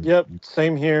 Yep.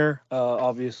 Same here.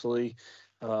 Obviously.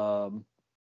 And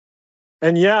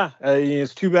yeah,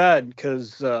 it's too bad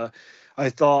because I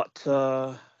thought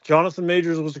Jonathan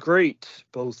Majors was great,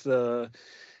 both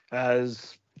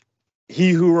as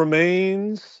He Who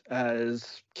Remains,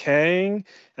 as Kang,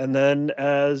 and then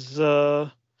as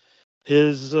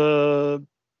his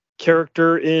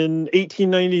character in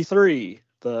 1893,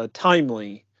 the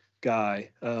Timely guy.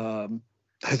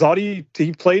 I thought he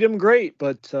played him great,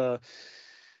 but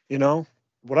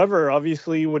whatever.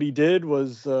 Obviously, what he did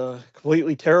was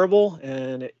completely terrible,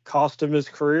 and it cost him his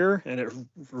career, and it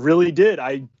really did.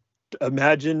 I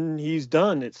imagine he's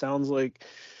done. It sounds like,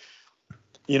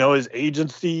 his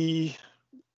agency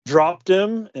dropped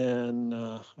him, and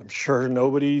I'm sure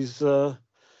nobody's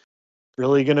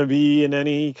really going to be in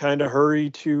any kind of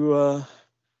hurry to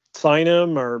sign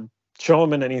him or show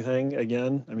him in anything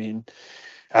again. I mean,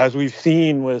 as we've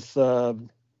seen with,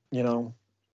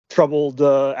 troubled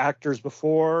actors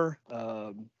before.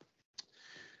 What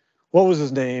was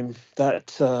his name?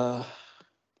 That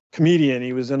comedian.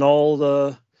 He was in all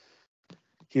the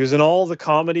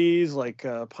comedies like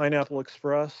Pineapple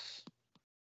Express.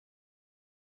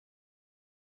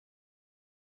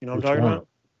 You know what I'm talking about?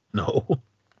 No.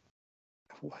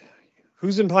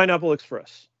 Who's in Pineapple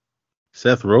Express?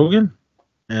 Seth Rogen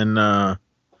and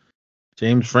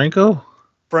James Franco.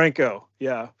 Franco,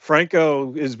 yeah.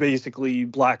 Franco is basically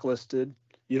blacklisted.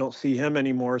 You don't see him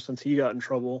anymore since he got in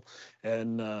trouble.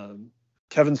 And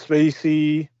Kevin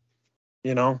Spacey,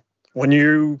 when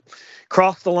you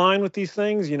cross the line with these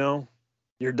things,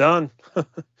 you're done.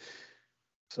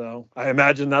 So I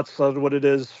imagine that's what it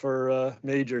is for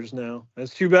Majors now.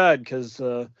 It's too bad because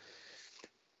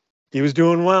he was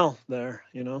doing well there,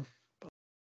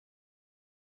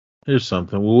 Here's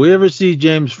something. Will we ever see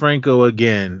James Franco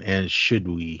again? And should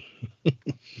we?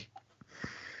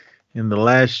 In the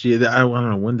last year, I don't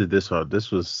know when did this.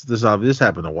 This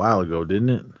happened a while ago, didn't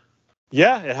it?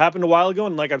 Yeah, it happened a while ago,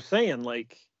 and like I'm saying,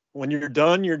 like when you're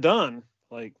done, you're done.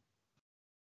 Like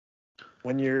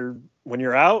when you're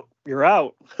out, you're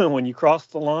out. When you cross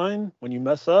the line, when you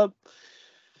mess up,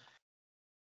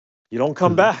 you don't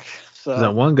come back. So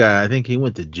That one guy, I think he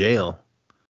went to jail.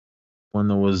 One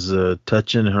that was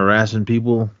touching, harassing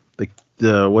people.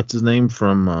 The what's his name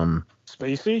from?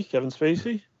 Spacey, Kevin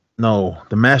Spacey. No,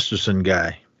 the Masterson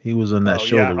guy. He was on that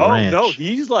show, yeah. The Ranch. No,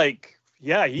 he's like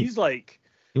he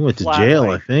went to jail,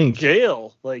 like, I think.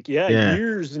 Jail, like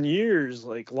years and years,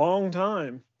 like long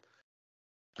time.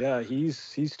 Yeah,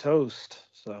 he's toast.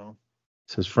 So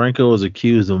it says Franco was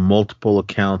accused of multiple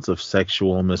accounts of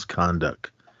sexual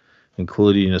misconduct,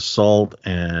 including assault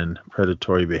and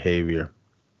predatory behavior.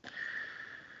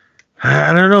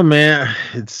 I don't know, man.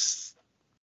 It's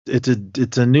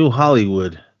a new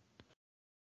Hollywood.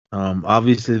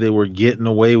 Obviously they were getting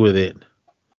away with it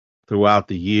throughout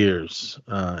the years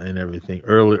and everything.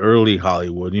 Early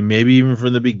Hollywood, maybe even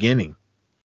from the beginning.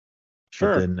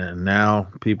 Sure. But then now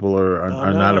people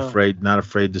are not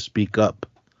afraid to speak up.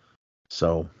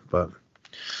 So, but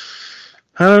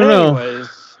I don't know.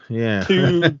 Yeah.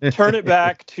 To turn it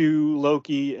back to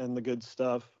Loki and the good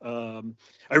stuff.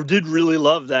 I did really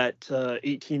love that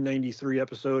 1893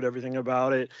 episode, everything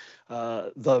about it.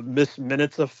 The Miss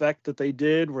Minutes effect that they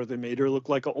did, where they made her look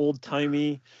like an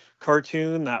old-timey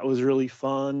cartoon. That was really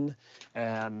fun.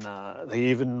 And they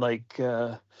even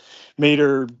made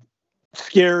her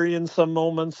scary in some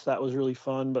moments. That was really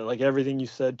fun. But like everything you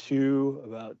said too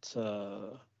about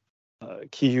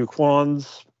Ki Hu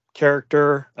Kwan's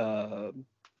character,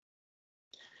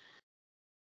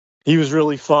 he was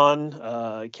really fun.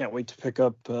 I can't wait to pick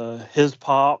up his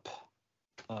pop.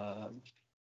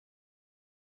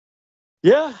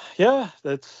 Yeah,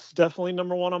 that's definitely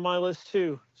number one on my list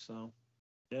too. So,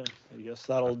 yeah, I guess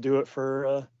that'll do it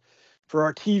for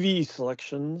our TV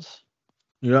selections.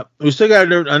 Yep, we still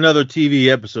got another TV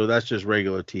episode. That's just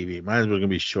regular TV. Mine's gonna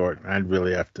be short. I'd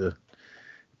really have to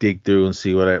dig through and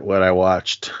see what I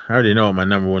watched. I already know what my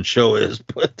number one show is,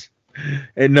 but.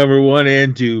 At number 1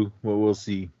 and 2, well, we'll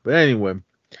see. But anyway,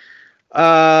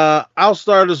 I'll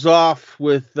start us off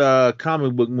with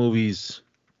comic book movies.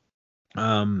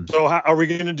 So how, are we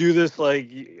going to do this? Like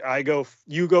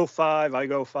you go 5, I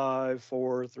go 5,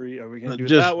 4, 3. Are we going to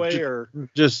do it that way, or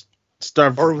just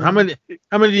start? Or how many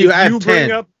do you have?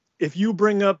 10. If you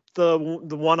bring up the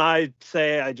one I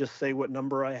say, I just say what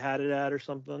number I had it at or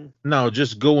something. No,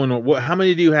 just go in. What? How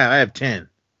many do you have? I have 10.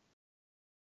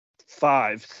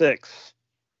 5, 6.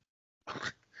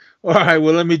 All right.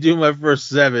 Well, let me do my first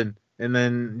 7, and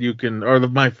then you can, or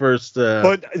my first.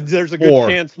 But there's a good 4.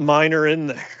 chance mine are in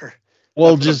there.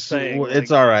 Well, just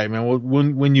it's all right, man.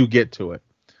 When you get to it.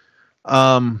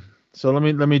 So let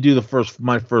me do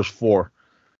my first 4,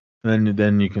 and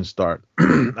then you can start.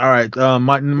 All right.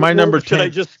 My number 10. Should I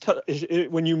just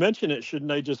when you mention it?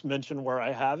 Shouldn't I just mention where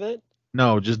I have it?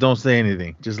 No, just don't say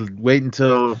anything. Just wait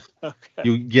until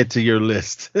you get to your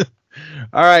list.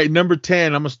 All right, number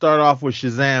 10. I'm gonna start off with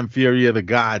Shazam: Fury of the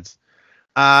Gods.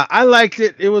 I liked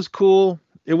it. It was cool.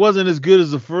 It wasn't as good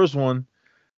as the first one,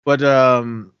 but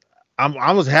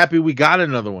I was happy we got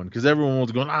another one because everyone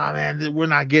was going, "Oh man, we're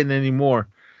not getting any more."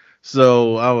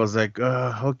 So I was like,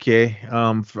 okay.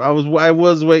 I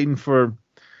was waiting for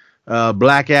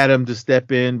Black Adam to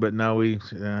step in, but now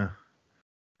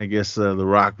I guess The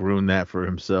Rock ruined that for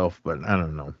himself, but I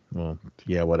don't know. Well,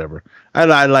 yeah, whatever.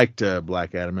 I liked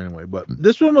Black Adam anyway, but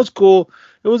this one was cool.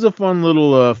 It was a fun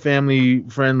little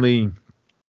family-friendly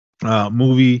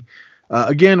movie.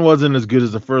 Again, wasn't as good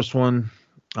as the first one.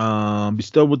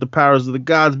 Bestowed with the powers of the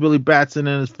gods, Billy Batson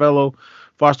and his fellow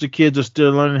foster kids are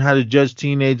still learning how to judge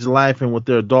teenage life and with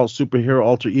their adult superhero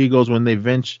alter egos when they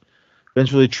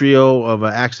eventually trio of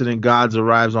accident gods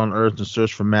arrives on Earth in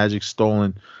search for magic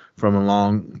stolen from a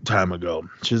long time ago.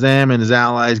 Shazam and his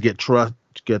allies get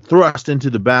thrust into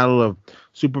the battle of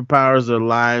superpowers, their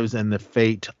lives, and the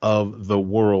fate of the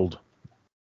world.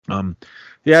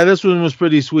 Yeah, this one was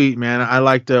pretty sweet, man. I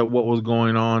liked what was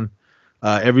going on.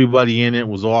 Everybody in it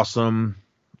was awesome.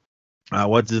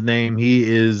 What's his name? He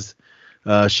is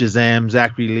Shazam,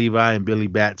 Zachary Levi, and Billy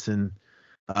Batson.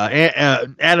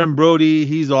 Adam Brody,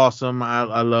 he's awesome.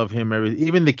 I love him.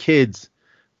 Even the kids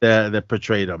that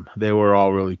portrayed him, they were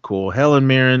all really cool. Helen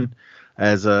Mirren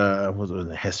as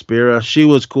Hespera, she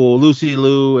was cool. Lucy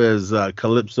Liu as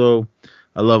Calypso,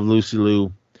 I love Lucy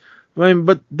Liu. I mean,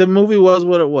 but the movie was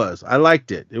what it was. I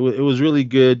liked it. It was really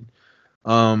good.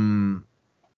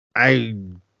 I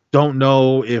don't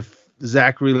know if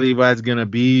Zachary Levi's gonna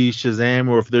be Shazam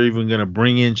or if they're even gonna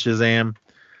bring in Shazam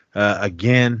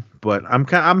again. But I'm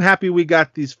happy we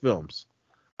got these films.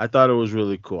 I thought it was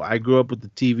really cool. I grew up with the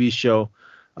TV show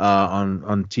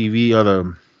on TV,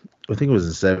 I think it was in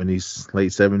the 70s,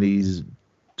 late 70s,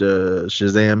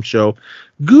 Shazam show.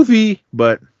 Goofy,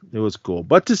 but it was cool.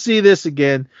 But to see this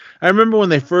again, I remember when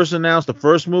they first announced the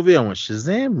first movie, I went,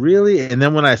 Shazam, really? And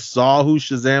then when I saw who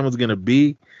Shazam was going to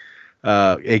be,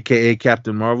 aka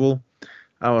Captain Marvel,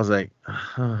 I was like,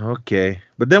 okay.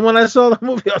 But then when I saw the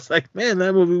movie, I was like, man,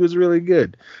 that movie was really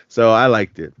good. So I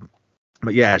liked it.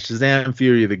 But yeah, Shazam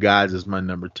Fury of the Gods is my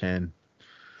number 10.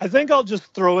 I think I'll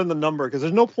just throw in the number because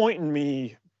there's no point in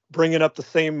me bringing up the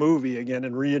same movie again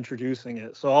and reintroducing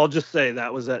it. So I'll just say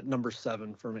that was at number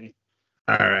 7 for me.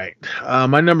 All right.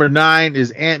 My number 9 is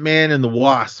Ant-Man and the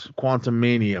Wasp,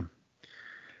 Quantumania.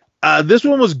 This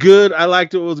one was good. I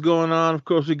liked what was going on. Of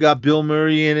course, we got Bill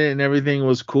Murray in it and everything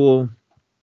was cool.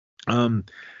 I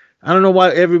don't know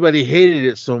why everybody hated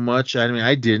it so much. I mean,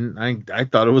 I didn't. I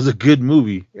thought it was a good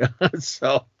movie.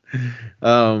 So,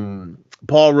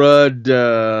 Paul Rudd,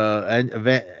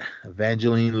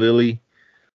 Evangeline Lilly.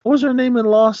 What was her name in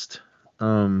Lost?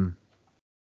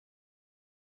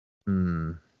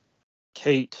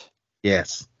 Kate.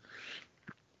 Yes.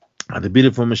 The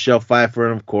beautiful Michelle Pfeiffer,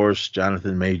 and of course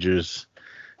Jonathan Majors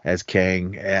as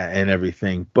Kang and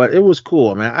everything. But it was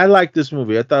cool, man. I liked this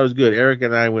movie. I thought it was good. Eric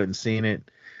and I went and seen it,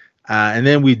 and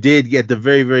then we did get the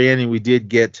very, very ending. We did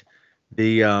get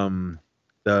the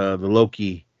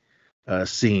Loki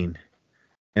scene,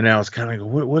 and I was kind of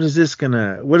like, what is this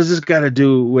got to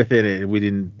do with it? And we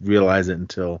didn't realize it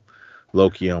until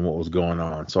Loki on what was going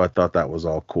on. So I thought that was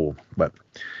all cool. But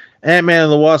Ant-Man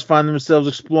and the Wasp find themselves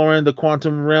exploring the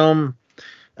quantum realm,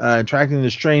 attracting the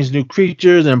strange new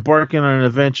creatures, and embarking on an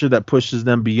adventure that pushes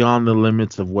them beyond the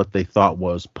limits of what they thought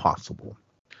was possible.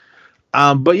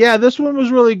 But yeah, this one was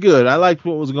really good. I liked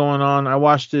what was going on. I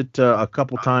watched it a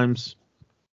couple times,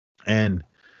 and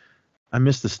I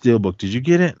missed the Steelbook. Did you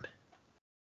get it?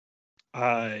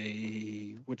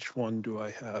 Which one do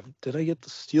I have? Did I get the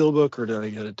Steelbook or did I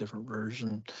get a different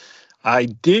version? I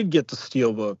did get the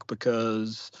Steelbook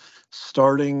because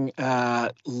starting at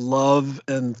Love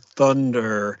and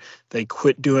Thunder, they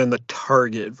quit doing the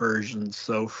Target version.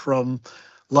 So from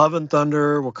Love and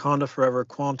Thunder, Wakanda Forever,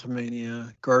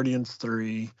 Quantumania, Guardians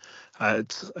 3,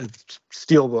 it's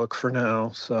Steelbook for now.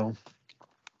 So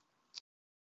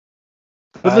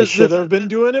I should have been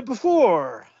doing it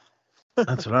before.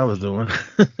 That's what I was doing.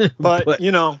 but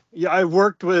I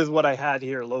worked with what I had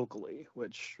here locally,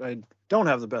 which I don't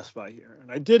have the Best Buy here,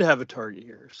 and I did have a Target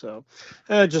here, so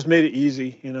it just made it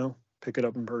easy, pick it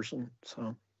up in person.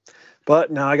 So,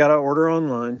 but now I gotta order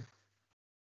online.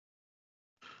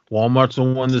 Walmart's the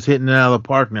one that's hitting it out of the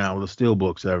park now with the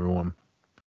Steelbooks, everyone.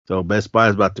 So Best Buy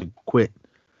is about to quit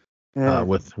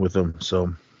with them.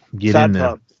 So get in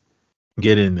there.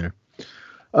 Get in there.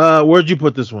 Where'd you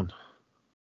put this one?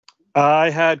 I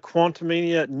had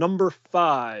Quantumania at number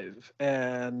 5,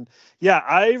 and yeah,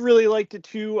 I really liked it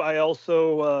too. I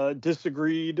also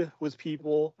disagreed with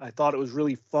people. I thought it was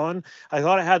really fun. I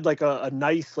thought it had like a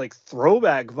nice like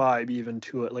throwback vibe even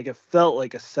to it. Like it felt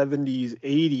like a 70s,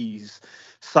 80s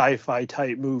sci-fi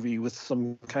type movie with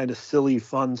some kind of silly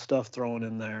fun stuff thrown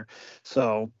in there.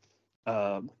 So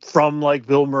from like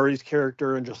Bill Murray's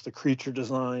character and just the creature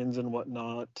designs and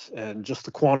whatnot, and just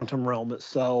the quantum realm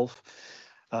itself.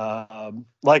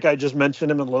 Like I just mentioned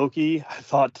him in Loki, I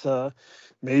thought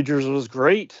Majors was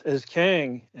great as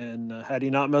Kang, and had he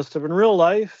not messed up in real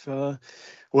life,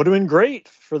 would have been great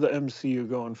for the MCU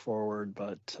going forward.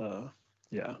 But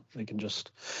yeah, they can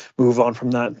just move on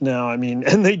from that now. I mean,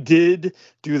 and they did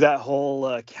do that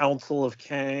whole Council of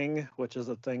Kang, which is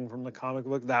a thing from the comic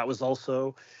book. That was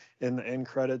also in the end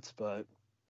credits, but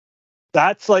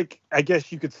that's like, I guess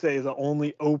you could say, the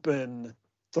only open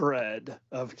thread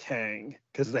of Kang,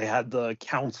 because they had the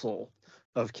Council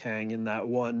of Kang in that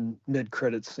one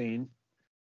mid-credit scene.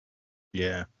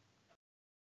 Yeah.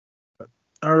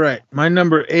 All right, my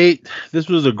number 8. This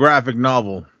was a graphic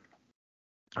novel.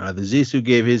 The Zissou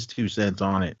gave his 2 cents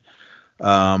on it.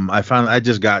 I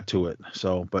just got to it.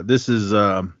 So, but this one's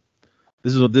on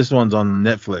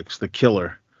Netflix. The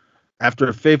Killer. After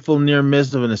a fateful near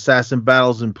miss of an assassin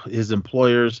battles his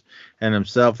employers and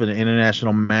himself in an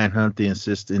international manhunt, they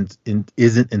insist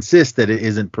that it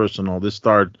isn't personal. This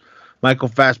starred Michael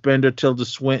Fassbender, Tilda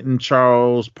Swinton,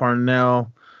 Charles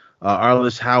Parnell,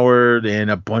 Arliss Howard, and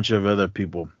a bunch of other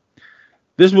people.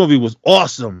 This movie was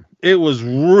awesome. It was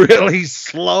really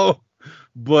slow,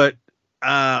 but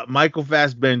Michael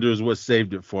Fassbender is what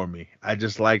saved it for me. I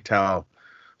just liked how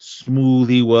smooth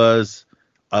he was.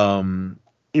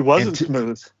 He wasn't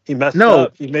smooth. He messed No.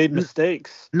 up. He made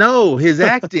mistakes. No, his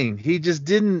acting. He just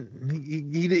didn't.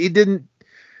 He didn't.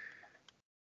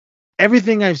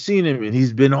 Everything I've seen him in,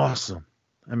 he's been awesome.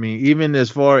 I mean, even as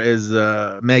far as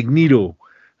Magneto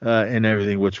and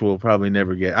everything, which we'll probably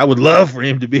never get. I would love for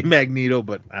him to be Magneto,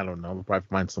 but I don't know. We'll probably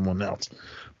find someone else.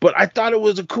 But I thought it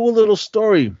was a cool little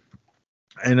story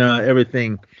and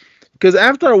everything. Because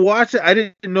after I watched it, I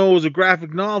didn't know it was a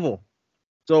graphic novel.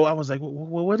 So I was like,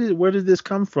 well, where did this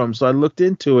come from? So I looked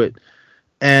into it,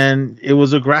 and it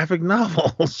was a graphic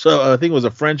novel. So I think it was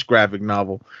a French graphic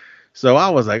novel. So I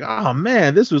was like, oh,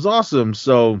 man, this was awesome.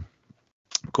 So,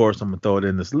 of course, I'm going to throw it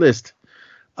in this list.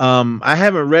 I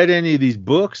haven't read any of these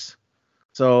books.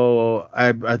 So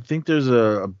I think there's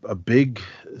a big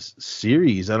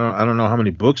series. I don't know how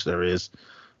many books there is,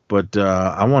 but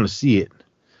I want to see it.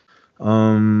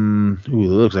 It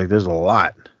looks like there's a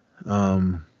lot.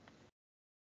 I'm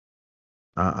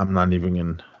not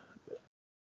even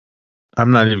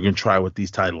gonna try with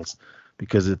these titles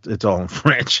because it's all in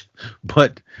French.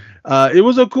 But it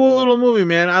was a cool little movie,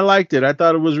 man. I liked it. I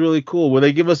thought it was really cool. Will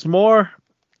they give us more?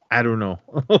 I don't know.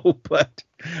 But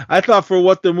I thought for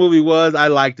what the movie was, I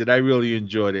liked it. I really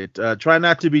enjoyed it. Try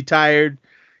not to be tired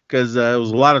because it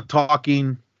was a lot of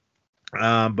talking.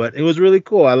 But it was really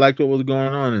cool. I liked what was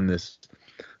going on in this.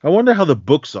 I wonder how the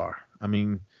books are. I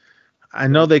mean, I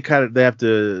know they have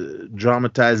to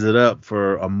dramatize it up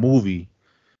for a movie,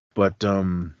 but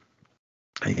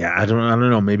yeah, I don't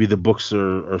know. Maybe the books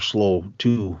are slow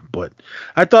too, but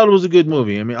I thought it was a good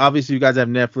movie. I mean, obviously you guys have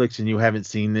Netflix and you haven't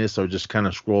seen this or just kind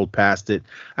of scrolled past it.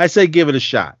 I say give it a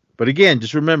shot. But again,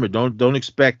 just remember, don't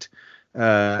expect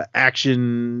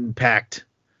action-packed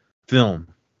film.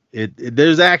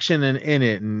 There's action in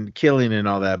it and killing and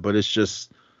all that, but it's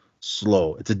just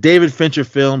slow. It's a David Fincher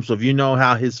film, so if you know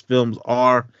how his films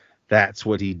are, that's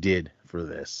what he did for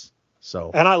this.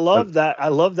 So, and I love that. I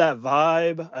love that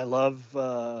vibe. I love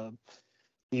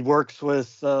he works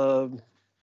with Nine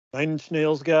Inch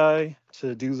Nails guy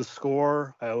to do the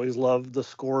score. I always love the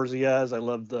scores he has. I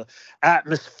love the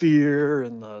atmosphere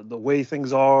and the way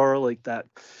things are, like that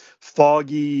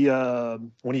foggy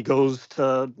when he goes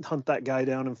to hunt that guy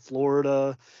down in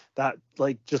Florida. That,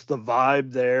 like, just the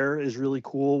vibe there is really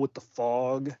cool with the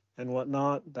fog and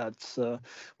whatnot. That's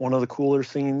one of the cooler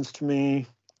scenes to me.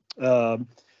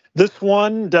 This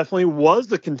one definitely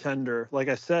was a contender. Like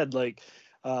I said, like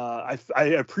I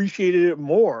appreciated it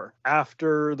more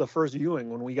after the first viewing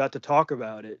when we got to talk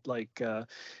about it. Like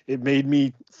it made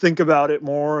me think about it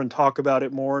more and talk about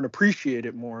it more and appreciate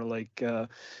it more, like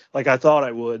I thought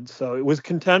I would. So it was a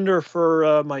contender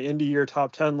for my indie year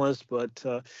top 10 list. But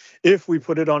if we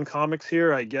put it on comics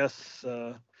here, I guess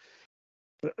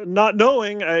not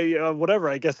knowing,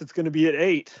 I guess it's going to be at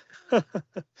 8. You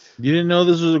didn't know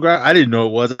this was I didn't know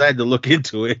it was. I had to look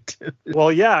into it.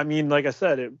 Well, yeah, I mean, like I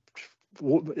said, it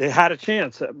had a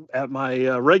chance at my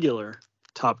regular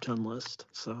top 10 list.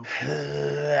 So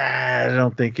I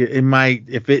don't think it might.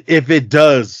 If it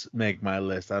does make my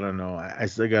list, I don't know. I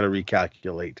still got to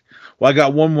recalculate. Well, I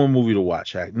got one more movie to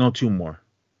watch. No, 2 more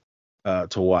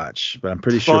to watch, but I'm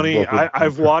pretty sure. Funny,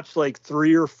 I've watched like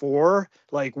 3 or 4,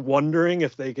 like wondering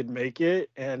if they could make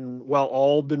it, and well,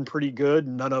 all been pretty good.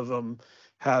 None of them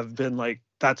have been like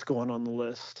that's going on the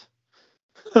list.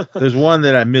 There's one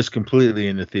that I missed completely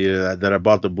in the theater that I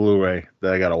bought the Blu-ray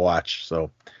that I got to watch. So,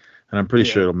 and I'm pretty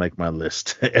sure it'll make my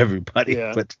list. Everybody,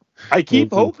 yeah. But I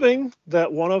keep hoping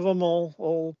that one of them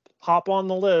will hop on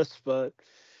the list, but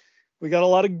we got a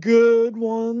lot of good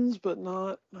ones, but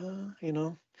not,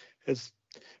 it's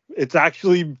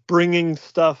actually bringing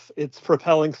stuff. It's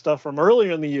propelling stuff from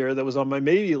earlier in the year that was on my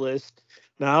maybe list.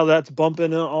 Now that's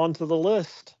bumping onto the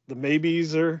list. The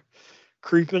maybes are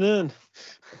creeping in.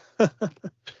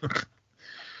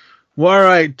 Well, all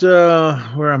right.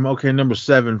 Where I'm okay. Number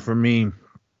 7 for me.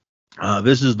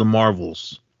 This is The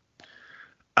Marvels.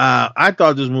 I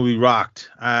thought this movie rocked.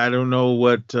 I don't know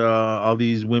what all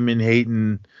these women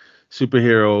hating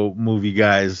superhero movie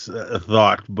guys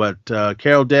thought, but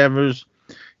Carol Danvers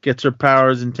gets her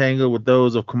powers entangled with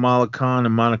those of Kamala Khan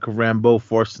and Monica Rambeau,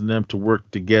 forcing them to work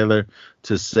together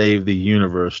to save the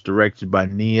universe. Directed by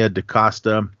Nia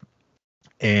DaCosta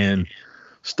and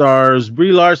stars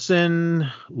Brie Larson.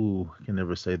 Ooh, I can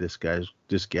never say this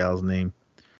gal's name.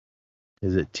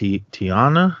 Is it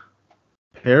Tiana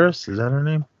Paris? Is that her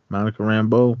name? Monica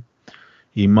Rambeau.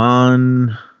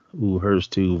 Iman. Ooh, hers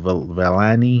too.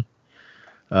 Vellani.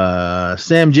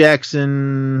 Sam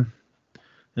Jackson.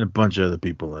 And a bunch of other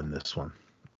people in this one.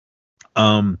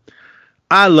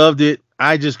 I loved it.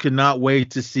 I just could not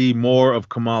wait to see more of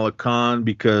Kamala Khan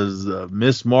because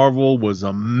Miss Marvel was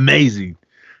amazing.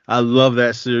 I love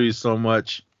that series so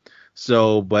much.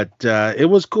 So, but it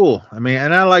was cool. I mean,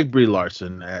 and I like Brie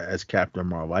Larson as Captain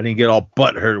Marvel. I didn't get all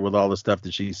butthurt with all the stuff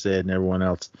that she said, and everyone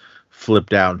else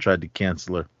flipped out and tried to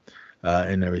cancel her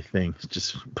and everything.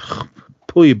 Just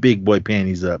pull your big boy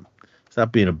panties up.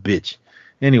 Stop being a bitch.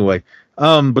 Anyway,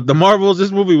 but the Marvels,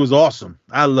 this movie was awesome.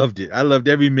 I loved it. I loved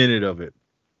every minute of it.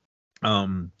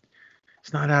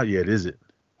 It's not out yet, is it?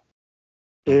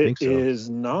 It is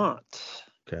not.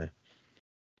 Okay.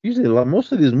 Usually,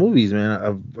 most of these movies,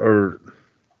 man, are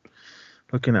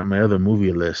looking at my other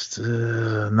movie list.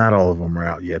 Not all of them are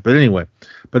out yet, but anyway.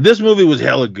 But this movie was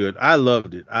hella good. I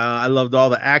loved it. I loved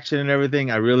all the action and everything.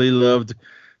 I really loved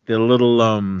the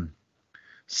little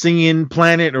singing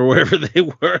planet or wherever they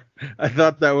were. I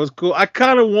thought that was cool. I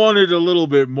kind of wanted a little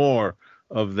bit more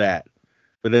of that,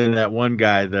 but then that one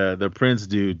guy, the Prince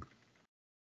dude.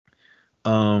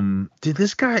 Is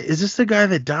this the guy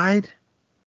that died?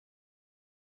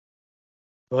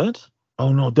 What?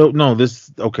 Oh no, this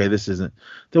isn't.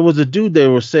 There was a dude they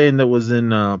were saying that was in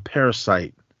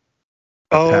Parasite.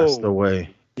 Passed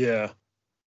away. Yeah.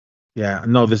 Yeah,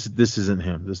 no, this isn't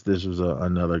him. This was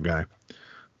another guy.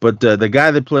 But the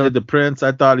guy that played the Prince,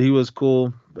 I thought he was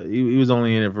cool. But he was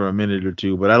only in it for a minute or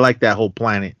two. But I like that whole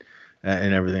planet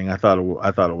and everything. I thought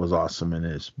it was awesome in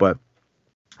this. But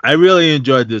I really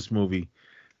enjoyed this movie.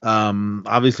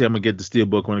 Obviously, I'm gonna get the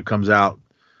Steelbook when it comes out.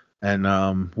 And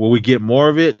will we get more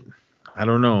of it? I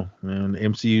don't know. Man, the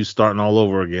MCU's starting all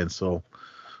over again, so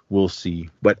we'll see.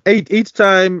 But each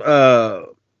time,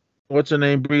 what's her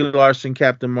name? Brie Larson,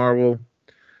 Captain Marvel,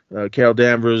 Carol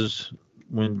Danvers,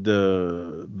 when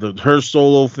her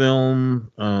solo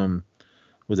film,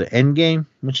 was it Endgame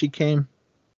when she came?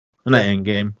 Well, not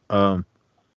Endgame.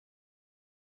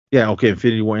 Yeah, okay,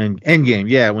 Infinity War, Endgame.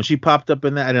 Yeah, when she popped up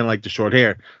in that, I didn't like the short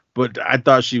hair. But I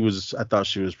thought she was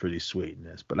pretty sweet in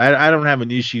this. But I don't have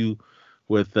an issue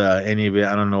with any of it.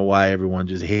 I don't know why everyone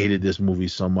just hated this movie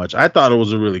so much. I thought it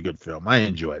was a really good film. I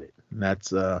enjoyed it. And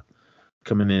that's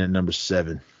coming in at number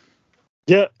 7.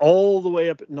 Yeah, all the way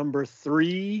up at number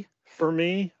 3 for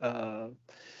me.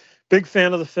 Big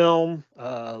fan of the film.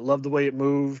 Loved the way it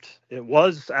moved. It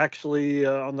was actually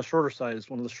on the shorter side. It's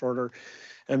one of the shorter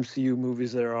MCU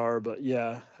movies there are, but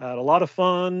yeah, had a lot of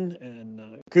fun,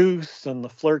 and Goose and the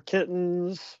Flirt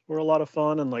Kittens were a lot of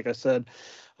fun, and like I said,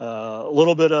 a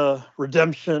little bit of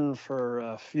redemption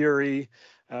for Fury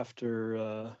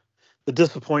after the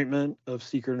disappointment of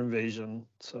Secret Invasion.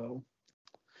 So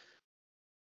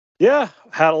yeah,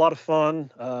 had a lot of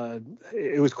fun.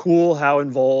 It was cool how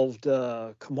involved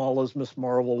Kamala's Miss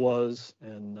Marvel was,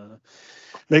 and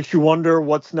makes you wonder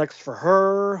what's next for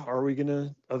her. Are we going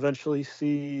to eventually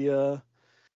see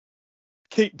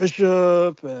Kate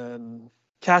Bishop and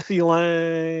Cassie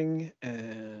Lang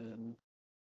and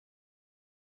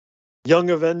Young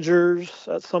Avengers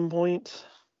at some point?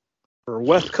 Or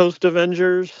West Coast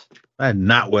Avengers?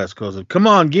 Not West Coast. Come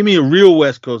on, give me a real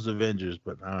West Coast Avengers,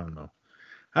 but I don't know.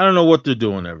 I don't know what they're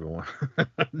doing, everyone.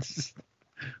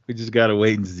 We just got to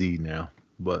wait and see now.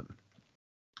 But,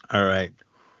 all right.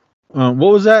 What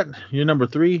was that? Your number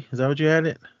 3? Is that what you had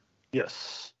it?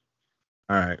 Yes.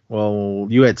 All right. Well,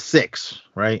 you had 6,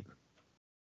 right?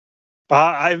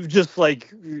 I've just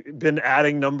been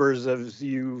adding numbers as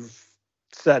you've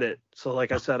said it. So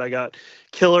like I said, I got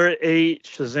Killer at 8,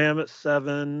 Shazam at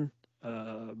 7,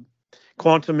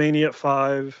 Quantumania at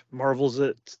 5, Marvel's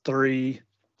at 3.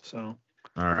 So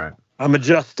all right. I'm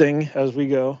adjusting as we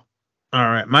go. All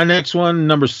right. My next one,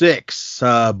 number 6,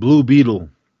 Blue Beetle.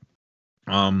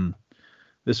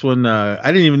 This one, I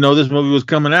didn't even know this movie was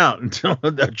coming out until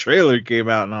the trailer came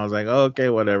out, and I was like, oh, okay,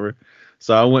 whatever.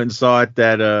 So I went and saw it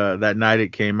that night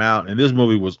it came out, and this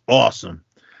movie was awesome.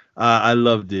 I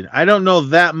loved it. I don't know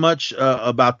that much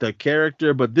about the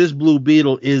character, but this Blue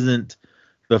Beetle isn't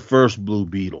the first Blue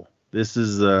Beetle. This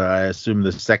is, I assume,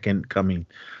 the second coming.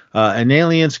 An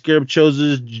alien scarab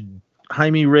chooses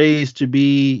Jaime Reyes to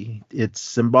be its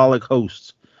symbolic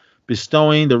host,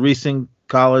 bestowing the recent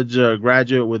college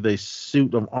graduate with a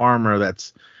suit of armor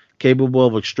that's capable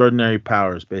of extraordinary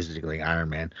powers, basically Iron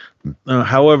Man.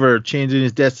 However, changing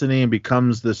his destiny and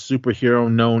becomes the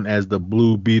superhero known as the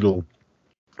Blue Beetle.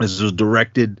 This was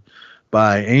directed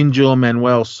by Angel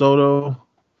Manuel Soto.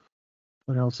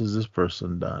 What else has this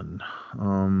person done?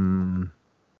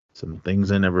 Some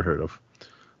things I never heard of.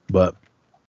 But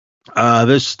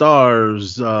this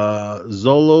stars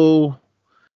Zolo.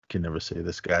 Can never say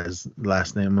this guy's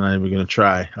last name. I'm not even going to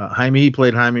try. He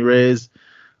played Jaime Reyes.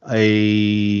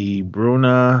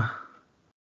 Bruna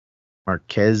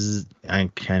Marquez. I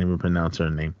can't even pronounce her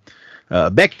name.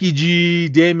 Becky G,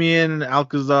 Damien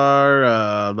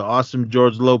Alcazar, the awesome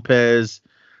George Lopez,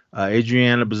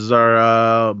 Adriana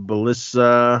Bizarra,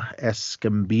 Belissa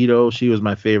Escobedo, she was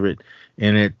my favorite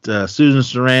in it. Susan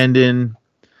Sarandon,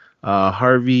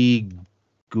 Harvey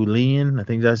Guillén, I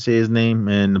think that's his name,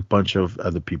 and a bunch of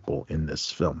other people in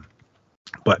this film.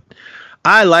 But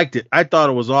I liked it. I thought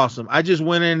it was awesome. I just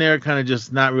went in there kind of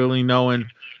just not really knowing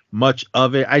much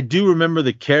of it. I do remember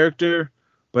the character,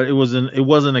 but it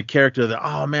wasn't a character that,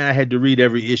 oh man, I had to read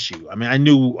every issue. I mean, I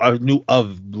knew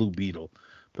of Blue Beetle.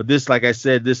 But this, like I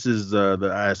said, this is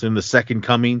I assume the second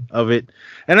coming of it.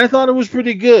 And I thought it was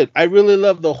pretty good. I really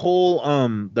loved the whole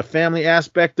the family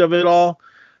aspect of it all.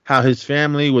 How his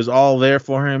family was all there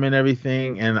for him and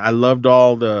everything. And I loved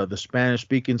all the Spanish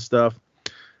speaking stuff.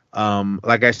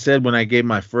 Like I said, when I gave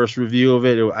my first review of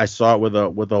it, I saw it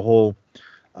with a whole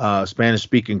Spanish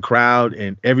speaking crowd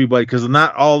and everybody, because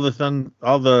not all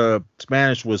the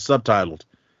Spanish was subtitled,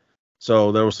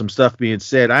 so there was some stuff being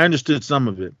said. I understood some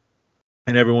of it,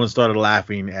 and everyone started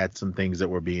laughing at some things that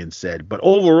were being said. But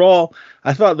overall,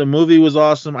 I thought the movie was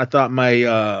awesome. I thought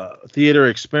my theater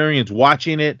experience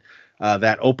watching it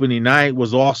that opening night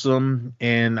was awesome,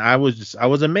 and I was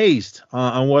amazed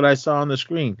on what I saw on the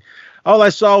screen. All I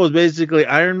saw was basically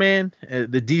Iron Man,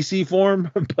 the DC form,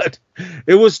 but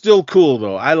it was still cool,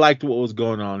 though. I liked what was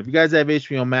going on. If you guys have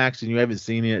HBO Max and you haven't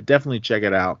seen it, definitely check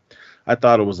it out. I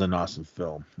thought it was an awesome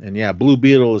film. And yeah, Blue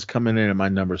Beetle is coming in at my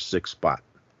number 6 spot.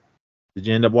 Did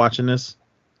you end up watching this?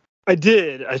 I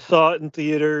did. I saw it in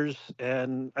theaters,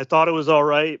 and I thought it was all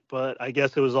right, but I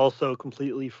guess it was also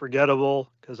completely forgettable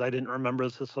because I didn't remember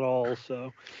this at all.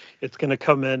 So it's going to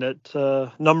come in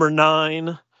at number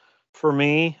 9. For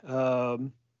me,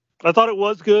 I thought it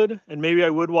was good, and maybe I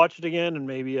would watch it again, and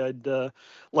maybe I'd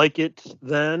like it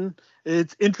then.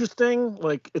 It's interesting.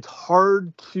 Like, it's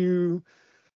hard to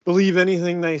believe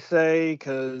anything they say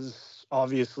because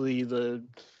obviously the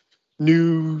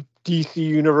new DC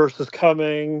universe is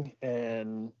coming,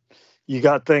 and you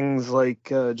got things like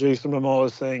Jason Momoa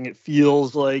is saying it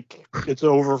feels like it's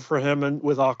over for him and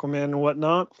with Aquaman and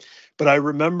whatnot. But I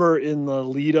remember in the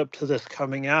lead up to this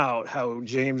coming out, how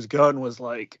James Gunn was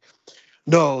like,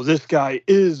 no, this guy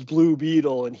is Blue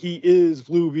Beetle, and he is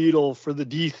Blue Beetle for the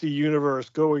DC universe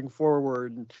going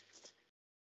forward. And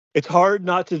it's hard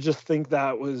not to just think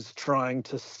that was trying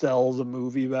to sell the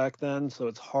movie back then. So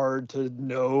it's hard to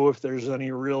know if there's any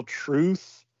real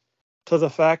truth to the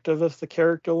fact of if the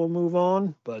character will move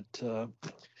on. But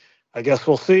I guess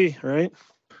we'll see, right?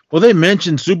 Well, they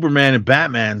mentioned Superman and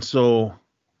Batman, so...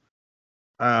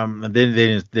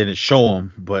 they didn't show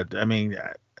him, but I mean,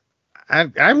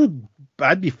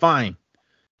 I'd be fine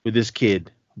with this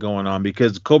kid going on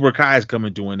because Cobra Kai is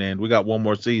coming to an end. We got one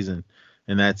more season,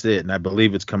 and that's it. And I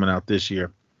believe it's coming out this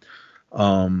year.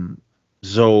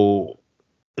 So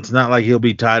it's not like he'll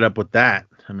be tied up with that.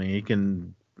 I mean, he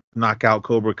can knock out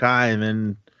Cobra Kai and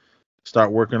then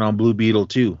start working on Blue Beetle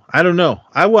too. I don't know.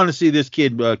 I want to see this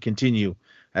kid continue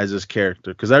as this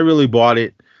character because I really bought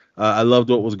it. I loved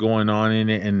what was going on in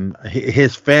it, and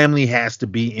his family has to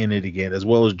be in it again, as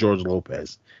well as George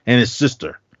Lopez and his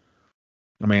sister.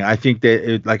 I mean, I think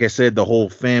that, like I said, the whole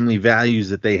family values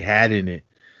that they had in it,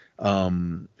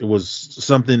 it was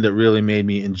something that really made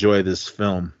me enjoy this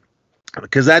film.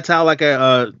 Because that's how, like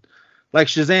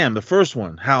Shazam, the first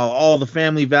one, how all the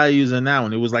family values are now,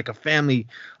 and it was like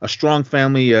a strong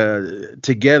family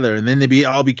together, and then they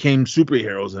all became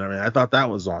superheroes and everything. I thought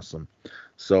that was awesome.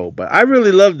 So, but I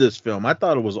really loved this film. I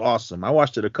thought it was awesome. I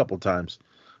watched it a couple times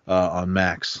on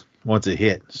Max once it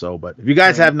hit. So, but if you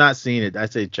guys have not seen it, I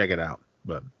say check it out.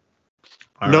 But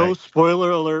no spoiler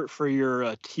alert for your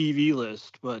TV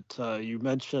list, but you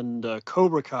mentioned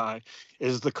Cobra Kai.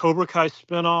 Is the Cobra Kai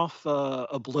spinoff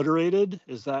Obliterated?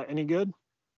 Is that any good?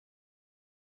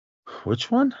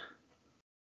 Which one?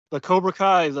 The Cobra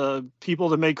Kai, the people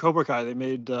that made Cobra Kai, they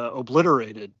made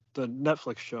Obliterated, the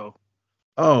Netflix show.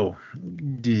 Oh,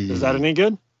 is that any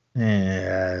good?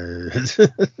 Yeah,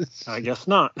 I guess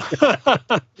not.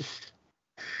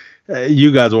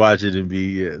 You guys watch it and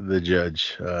be the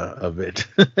judge of it.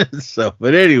 So,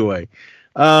 but anyway,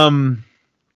 where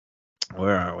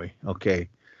are we? Okay,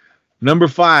 number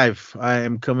 5. I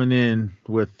am coming in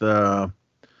with this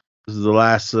is the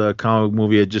last comic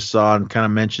movie I just saw and kind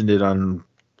of mentioned it on,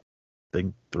 I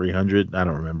think 300. I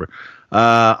don't remember.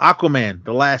 Aquaman,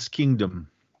 The Last Kingdom.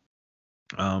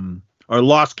 Or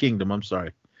Lost Kingdom, I'm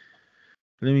sorry.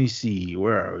 Let me see.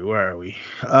 Where are we?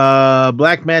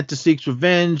 Black Manta seeks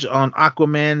revenge on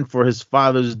Aquaman for his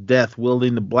father's death.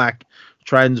 Wielding the Black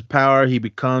Trident's power, he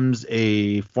becomes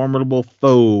a formidable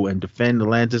foe and defend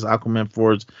Atlantis. Aquaman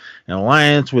forges an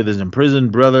alliance with his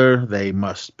imprisoned brother. They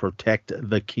must protect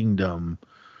the kingdom.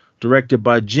 directed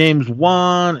by James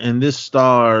Wan, and this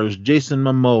stars Jason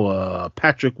Momoa,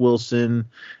 Patrick Wilson,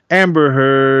 Amber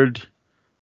Heard.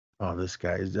 Oh, this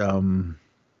guy's I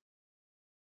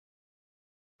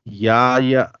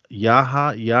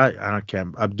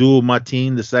can't. Abdul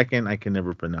Mateen II. I can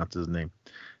never pronounce his name.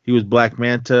 He was Black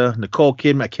Manta. Nicole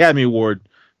Kidman, Academy Award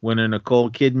winner Nicole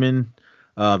Kidman.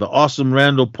 The awesome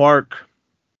Randall Park.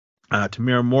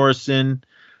 Tamira Morrison.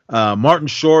 Martin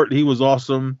Short, he was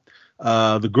awesome.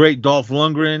 The great Dolph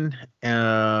Lundgren.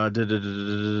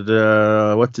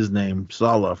 What's his name?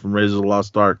 Sala from Raiders of the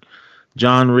Lost Ark.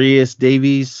 John Rhys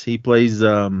Davies, he plays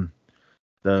the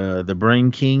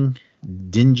Brain King.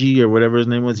 Dingy or whatever his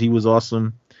name was, he was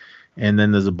awesome. And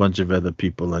then there's a bunch of other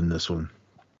people in this one.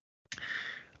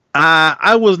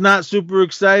 I was not super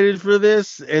excited for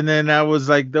this, and then I was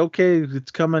like, okay, it's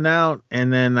coming out,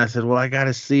 and then I said, well, I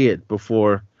gotta see it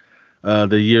before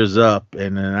the year's up.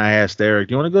 And then I asked Eric,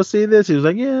 do you want to go see this? He was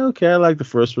like, yeah, okay, I like the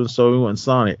first one, so we went and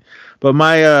saw it. But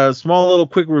my small little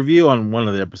quick review on one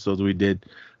of the episodes we did,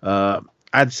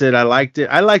 I'd said I liked it.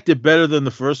 I liked it better than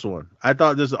the first one. I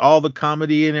thought all the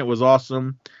comedy in it was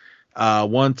awesome.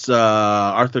 Once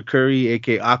Arthur Curry,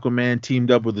 aka Aquaman, teamed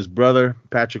up with his brother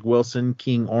Patrick Wilson,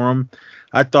 King Orm,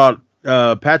 I thought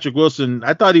Patrick Wilson.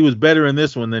 I thought he was better in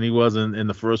this one than he was in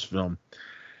the first film.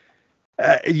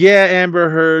 Yeah, Amber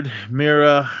Heard,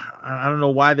 Mira. I don't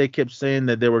know why they kept saying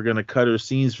that they were going to cut her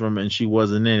scenes from it and she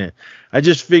wasn't in it. I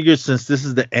just figured since this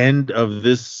is the end of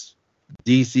this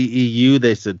DCEU,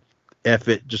 they said, F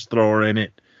it, just throw her in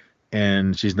it,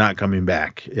 and she's not coming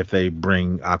back if they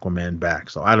bring Aquaman back.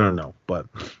 So I don't know, but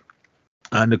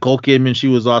Nicole Kidman, she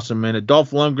was awesome in it. Dolph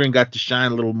Lundgren got to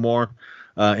shine a little more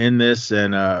in this,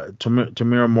 and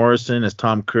Tamira Morrison as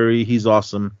Tom Curry, he's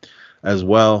awesome as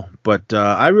well. But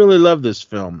I really love this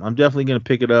film. I'm definitely going to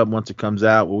pick it up once it comes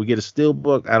out. Will we get a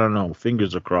steelbook? I don't know.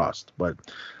 Fingers are crossed, but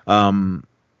I'll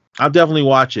definitely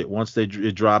watch it once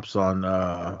it drops on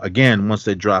once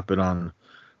they drop it on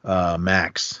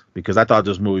Max, because I thought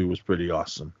this movie was pretty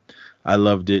awesome. I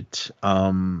loved it.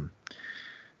 I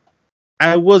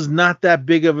was not that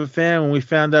big of a fan when we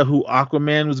found out who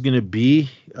Aquaman was going to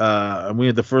be.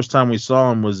 The first time we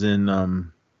saw him was in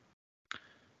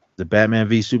the Batman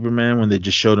v Superman, when they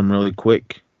just showed him really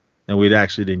quick, and we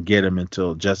actually didn't get him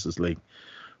until Justice League.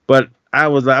 But I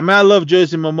was like, I love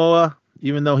Jason Momoa,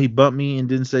 even though he bumped me and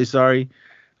didn't say sorry.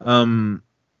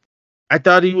 I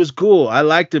thought he was cool. I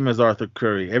liked him as Arthur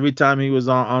Curry every time he was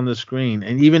on the screen.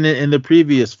 And even in the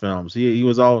previous films, he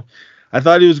was all, I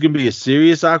thought he was going to be a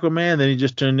serious Aquaman. Then he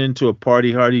just turned into a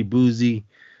party hardy, boozy,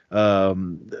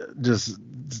 just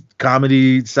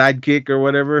comedy sidekick or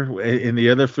whatever in the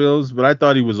other films. But I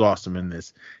thought he was awesome in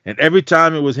this. And every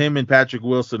time it was him and Patrick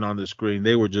Wilson on the screen,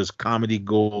 they were just comedy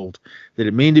gold. Did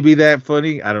it mean to be that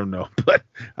funny? I don't know. But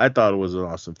I thought it was an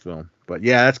awesome film. But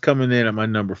yeah, that's coming in at my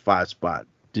number 5 spot.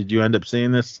 Did you end up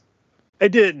seeing this? I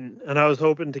didn't, and I was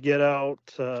hoping to get out.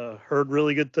 Heard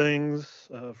really good things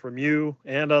from you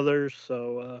and others,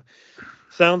 so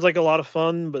sounds like a lot of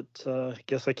fun, but I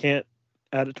guess I can't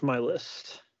add it to my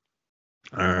list.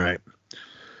 All right.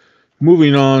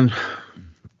 Moving on,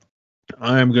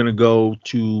 I am going to go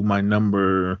to my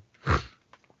number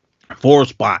 4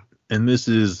 spot, and this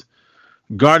is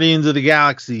Guardians of the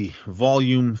Galaxy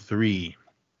Volume 3.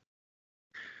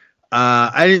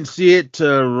 I didn't see it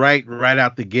right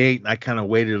out the gate. I kind of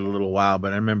waited a little while,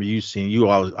 but I remember you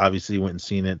obviously went and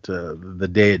seen it the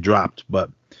day it dropped,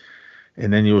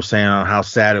 and then you were saying on how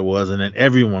sad it was, and then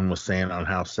everyone was saying on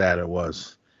how sad it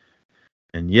was.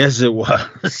 And yes, it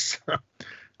was.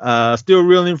 Still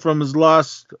reeling from his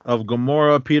loss of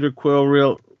Gamora, Peter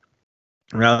Quill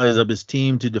rallies up his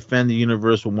team to defend the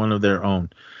universe with one of their own,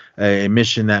 a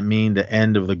mission that means the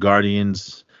end of the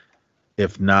Guardians,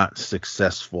 if not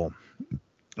successful.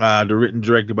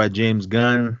 Directed by James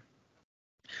Gunn.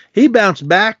 He bounced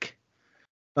back,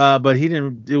 but he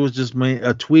didn't. It was just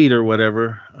a tweet or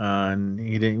whatever, and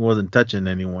he wasn't touching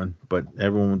anyone. But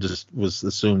everyone just was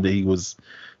assumed that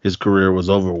his career was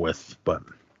over with. But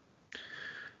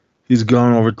he's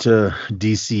gone over to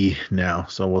DC now,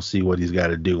 so we'll see what he's got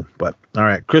to do. But all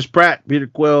right, Chris Pratt, Peter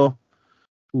Quill,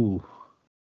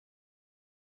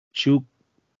 Chuk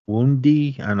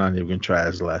Wundi. I'm not even gonna try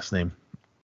his last name.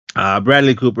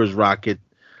 Bradley Cooper's Rocket.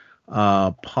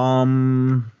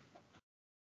 Palm.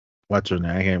 What's her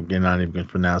name? I'm not even gonna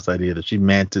pronounce that either. She's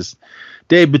Mantis.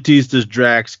 Dave Bautista's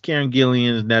Drax. Karen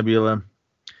Gillian's Nebula.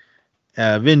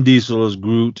 Vin Diesel is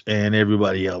Groot, and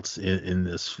everybody else in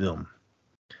this film.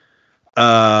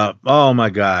 Oh my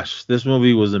gosh, this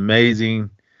movie was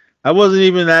amazing. I wasn't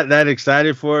even that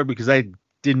excited for it because I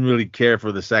didn't really care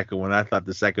for the second one. I thought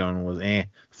the second one was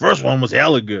First one was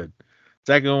hella good.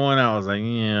 Second one, I was like,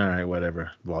 yeah, all right,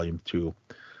 whatever. Volume 2.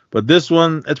 But this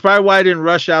one, that's probably why I didn't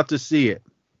rush out to see it.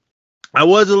 I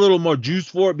was a little more juiced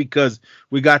for it because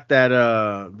we got that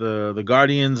the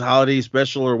Guardians holiday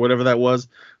special or whatever that was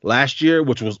last year,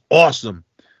 which was awesome.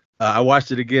 I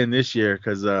watched it again this year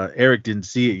because Eric didn't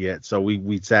see it yet, so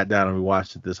we sat down and we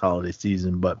watched it this holiday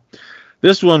season. But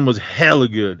this one was hella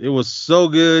good. It was so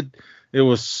good. It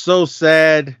was so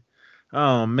sad.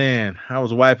 Oh man, I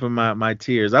was wiping my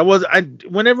tears.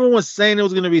 When everyone was saying it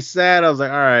was gonna be sad, I was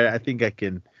like, all right, I think I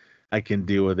can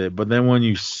deal with it. But then when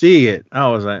you see it, I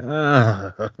was like,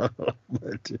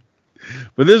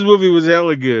 but this movie was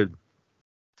hella good.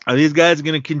 Are these guys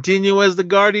gonna continue as the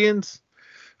Guardians?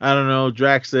 I don't know.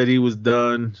 Drax said he was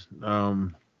done.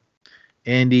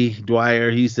 Andy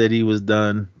Dwyer, he said he was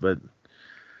done, but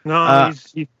no,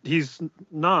 he's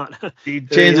not. He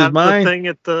changed his mind.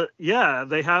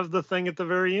 They have the thing at the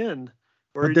very end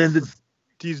where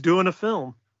he's doing a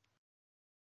film.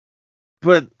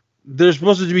 But they're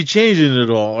supposed to be changing it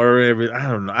all, or everything.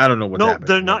 I don't know. I don't know what's happening.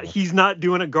 No, they're not. He's not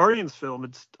doing a Guardians film.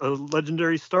 It's a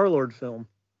legendary Star-Lord film.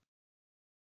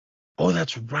 Oh,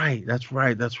 that's right.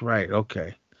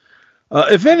 Okay.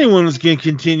 If anyone's going to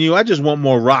continue, I just want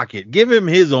more Rocket. Give him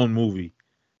his own movie.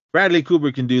 Bradley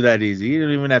Cooper can do that easy. He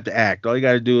don't even have to act. All you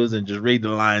got to do is just read the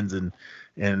lines and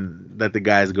let the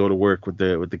guys go to work with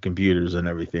the computers and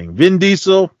everything. Vin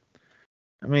Diesel,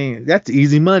 I mean, that's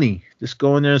easy money. Just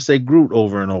go in there and say Groot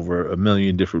over and over a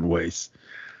million different ways.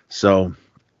 So,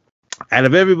 out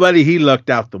of everybody, he lucked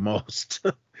out the most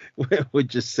with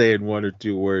just saying one or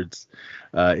two words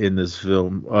in this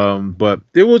film. But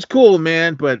it was cool,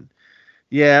 man. But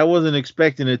yeah, I wasn't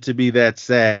expecting it to be that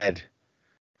sad.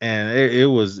 And it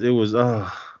was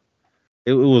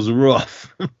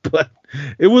rough, but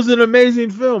it was an amazing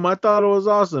film. I thought it was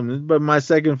awesome, but my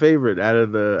second favorite out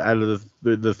of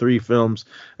the three films.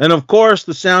 And of course,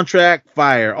 the soundtrack,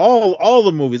 fire. All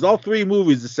the movies, all three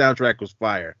movies, the soundtrack was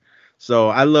fire. So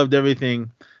I loved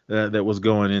everything that was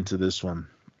going into this one.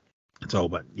 So,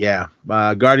 but yeah,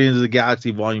 Guardians of the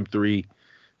Galaxy Volume 3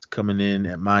 is coming in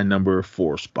at my number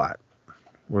 4 spot.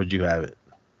 Where'd you have it?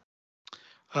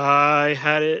 I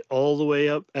had it all the way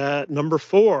up at number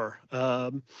 4.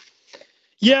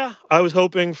 Yeah, I was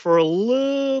hoping for a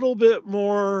little bit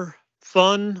more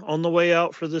fun on the way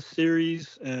out for this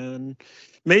series, and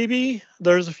maybe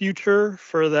there's a future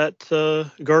for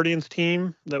that Guardians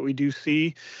team that we do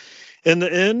see in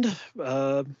the end.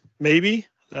 Maybe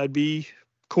that'd be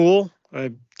cool.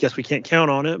 I guess we can't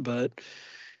count on it, but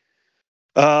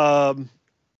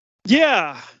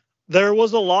yeah. There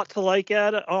was a lot to like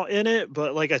in it,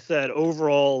 but like I said,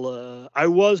 overall, I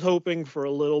was hoping for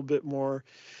a little bit more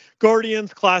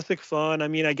Guardians classic fun. I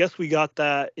mean, I guess we got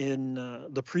that in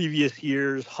the previous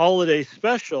year's holiday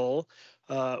special,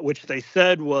 which they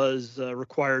said was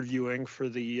required viewing for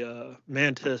the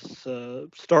Mantis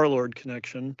Star-Lord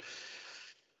connection.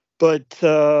 But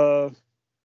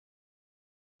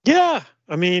yeah,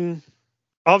 I mean,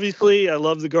 obviously, I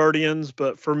love the Guardians,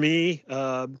 but for me,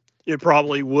 it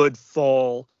probably would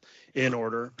fall in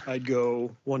order. I'd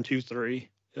go 1, 2, 3,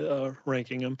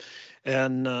 ranking them,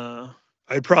 and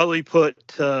I'd probably put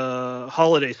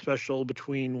Holiday Special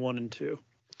between 1 and 2.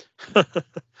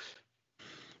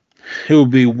 It would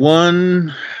be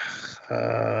 1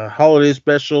 Holiday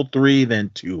Special, 3, then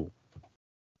 2.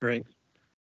 Right.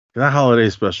 That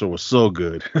Holiday Special was so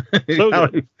good. So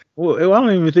good. I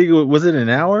don't even think was it an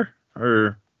hour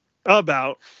or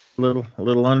about a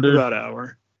little under about an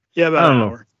hour. Yeah, about an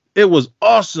hour. It was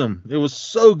awesome. It was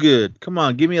so good. Come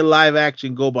on, give me a live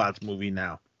action GoBots movie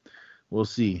now. We'll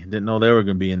see. Didn't know they were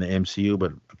going to be in the MCU,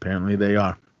 but apparently they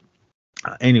are.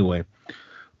 Anyway,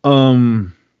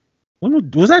 when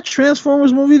was that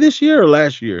Transformers movie this year or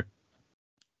last year?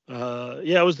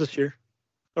 Yeah, it was this year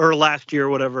or last year,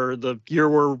 whatever the year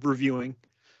we're reviewing.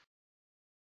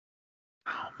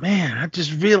 Oh man, I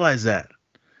just realized that.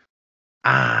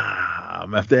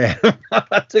 I'm gonna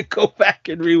have to go back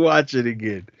and rewatch it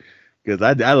again because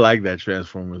I like that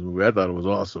Transformers movie. I thought it was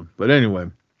awesome. But anyway,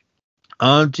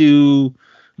 on to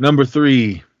number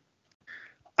 3.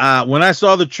 When I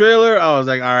saw the trailer, I was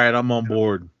like, all right, I'm on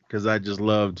board because I just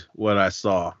loved what I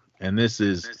saw. And this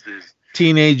is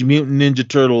Teenage Mutant Ninja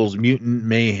Turtles Mutant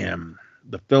Mayhem.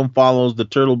 The film follows the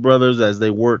Turtle brothers as they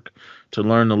work to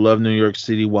learn to love New York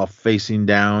City while facing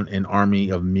down an army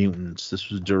of mutants. This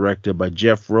was directed by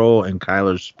Jeff Rowe and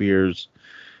Kyler Spears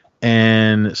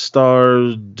and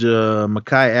starred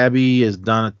Mackay Abbey as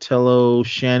Donatello,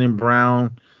 Shannon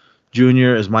Brown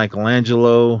Jr. as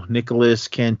Michelangelo, Nicholas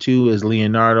Cantu as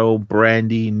Leonardo,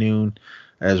 Brandy Noon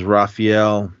as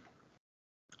Raphael,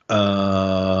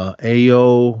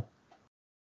 Ayo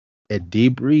Ed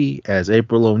Debris as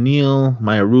April O'Neil,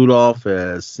 Maya Rudolph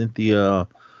as Cynthia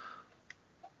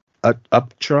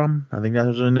Uptrum, I think that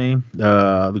was her name.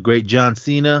 The great John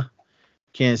Cena,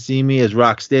 Can't See Me as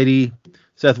Rocksteady,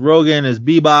 Seth Rogen as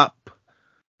Bebop,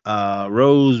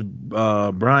 Rose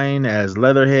Bryan as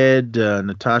Leatherhead,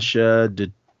 Natasha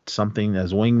did something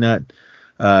as Wingnut,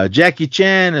 Jackie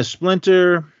Chan as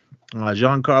Splinter,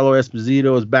 Giancarlo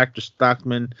Esposito as Baxter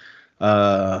Stockman,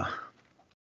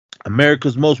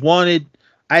 America's Most Wanted,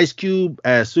 Ice Cube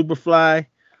as Superfly,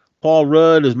 Paul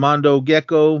Rudd as Mondo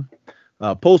Gecko,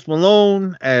 Post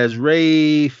Malone as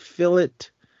Ray Fillet,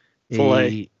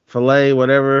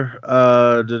 whatever.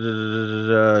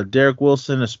 Derek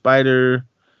Wilson as Spider.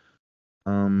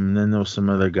 Then there was some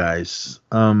other guys.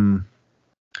 Paul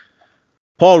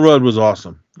Rudd was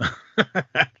awesome.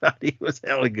 I thought he was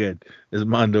hella good as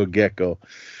Mondo Gecko.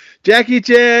 Jackie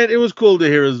Chan, it was cool to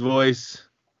hear his voice.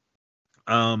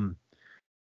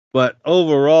 But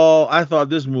overall, I thought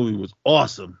this movie was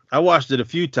awesome. I watched it a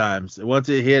few times once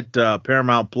it hit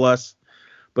Paramount Plus.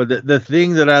 But the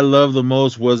thing that I love the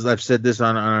most was, I've said this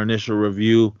on our initial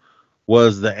review,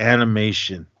 was the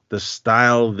animation, the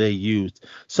style they used.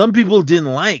 Some people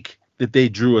didn't like that they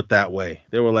drew it that way.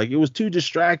 They were like, it was too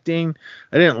distracting.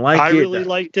 I didn't like it. I really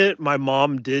liked it. My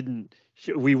mom didn't.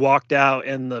 We walked out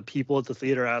and the people at the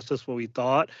theater asked us what we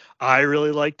thought. I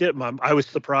really liked it. I was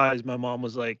surprised. My mom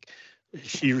was like,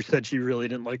 she said she really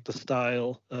didn't like the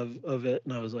style of it.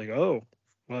 And I was like, oh,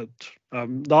 what?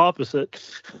 I'm the opposite.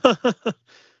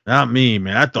 Not me,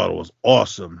 man. I thought it was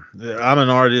awesome. I'm an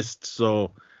artist,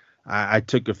 so I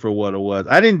took it for what it was.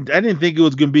 I didn't think it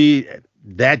was gonna be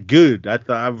that good.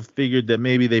 I figured that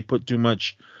maybe they put too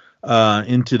much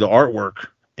into the artwork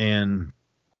and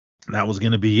that was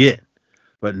gonna be it.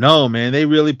 But no, man, they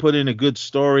really put in a good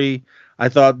story. I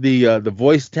thought the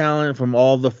voice talent from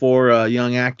all the four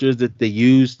young actors that they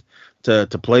used to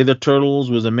play the turtles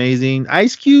was amazing.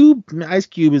 Ice Cube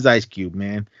is Ice Cube,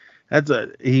 man.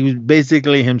 He was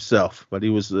basically himself, but he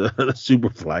was a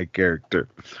Superfly character.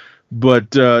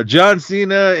 But John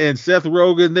Cena and Seth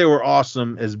Rogen, they were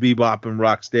awesome as Bebop and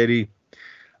Rocksteady.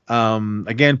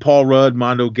 Again, Paul Rudd,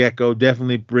 Mondo Gecko,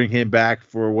 definitely bring him back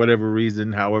for whatever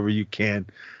reason, however you can.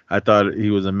 I thought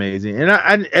he was amazing. And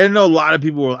I know a lot of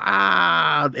people were,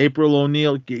 April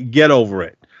O'Neil, get over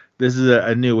it. This is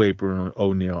a new April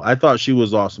O'Neil. I thought she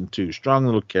was awesome too. Strong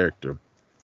little character.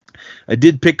 I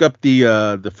did pick up the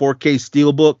 4K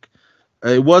Steelbook.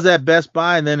 It was at Best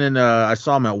Buy, and then I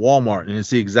saw them at Walmart, and it's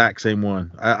the exact same one.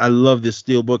 I love this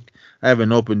Steelbook. I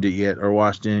haven't opened it yet or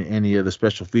watched any of the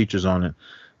special features on it.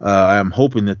 I'm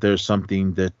hoping that there's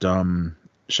something that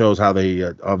shows how they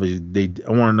obviously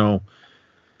I want to know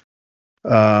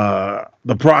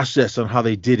the process on how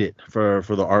they did it for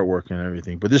the artwork and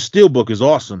everything. But this Steelbook is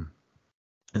awesome.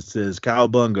 It says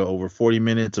Cowabunga, over 40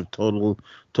 minutes of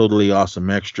totally awesome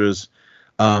extras.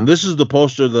 This is the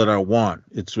poster that I want.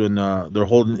 It's when they're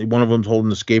holding, one of them's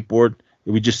holding a skateboard.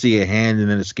 We just see a hand and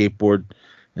then a skateboard,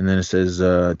 and then it says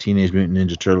Teenage Mutant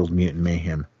Ninja Turtles Mutant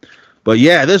Mayhem. But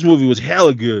yeah, this movie was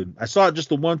hella good. I saw it just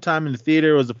the one time in the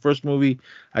theater. It was the first movie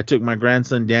I took my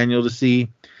grandson Daniel to see.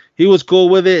 He was cool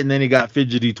with it, and then he got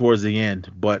fidgety towards the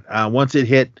end. But once it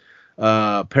hit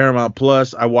Paramount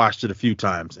Plus, I watched it a few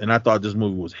times, and I thought this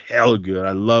movie was hella good.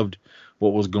 I loved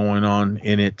what was going on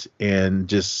in it, and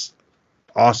just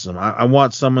awesome. I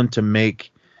want someone to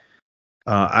make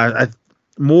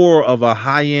more of a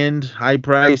high-end,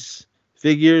 high-price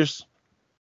figures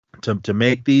to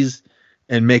make these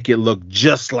and make it look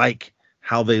just like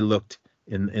how they looked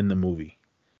in the movie.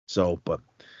 So, but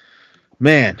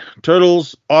man,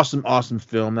 Turtles, awesome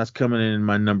film. That's coming in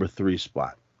my number 3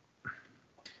 spot.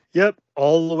 Yep,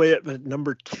 all the way up at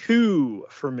number 2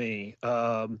 for me.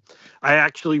 I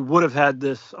actually would have had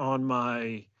this on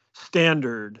my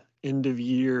standard end of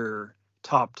year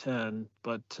top 10,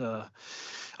 but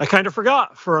I kind of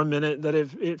forgot for a minute that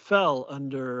it fell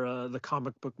under the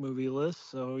comic book movie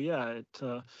list. So yeah,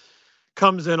 it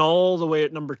comes in all the way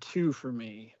at number 2 for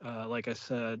me. Like I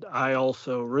said, I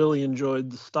also really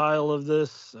enjoyed the style of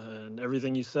this and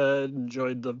everything you said.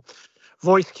 Enjoyed the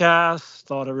voice cast.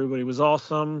 Thought everybody was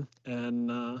awesome.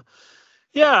 And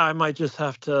yeah, I might just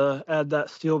have to add that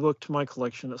Steelbook to my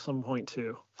collection at some point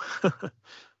too.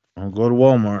 I'll go to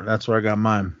Walmart. That's where I got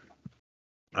mine.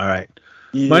 All right.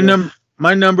 Yeah.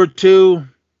 My number 2,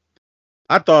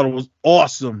 I thought it was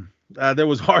awesome. There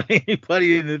was hardly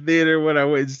anybody in the theater when I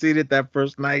went and seen it that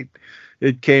first night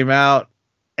it came out.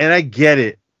 And I get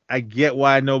it. I get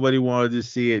why nobody wanted to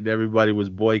see it and everybody was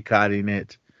boycotting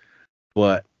it.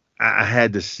 But I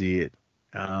had to see it.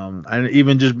 And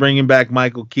even just bringing back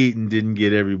Michael Keaton didn't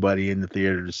get everybody in the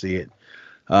theater to see it.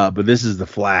 but this is the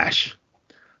Flash.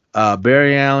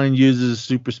 Barry Allen uses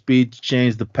super speed to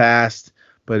change the past,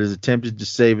 but is attempted to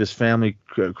save his family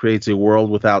creates a world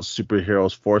without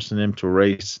superheroes, forcing him to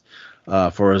race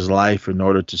for his life in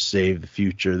order to save the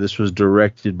future. This was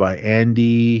directed by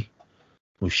Andy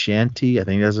Muschietti, I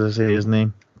think that's how I say his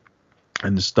name,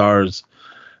 and the stars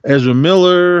Ezra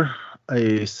Miller,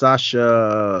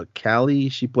 Sasha Cali,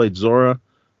 she played Kara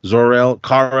Zor-El,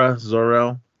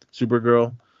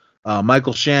 Supergirl.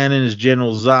 Michael Shannon is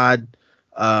General Zod.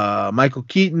 Michael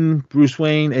Keaton, Bruce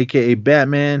Wayne, aka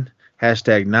Batman.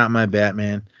 Hashtag not my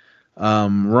Batman.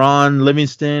 Ron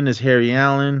Livingston is Harry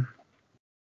Allen.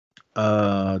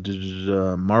 Marble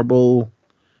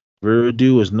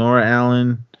Verdu is Nora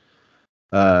Allen.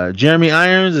 Jeremy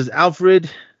Irons is Alfred.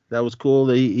 That was cool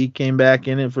that he came back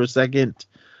in it for a second.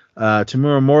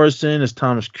 Tamura Morrison is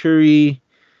Thomas Curry.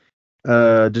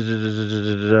 What's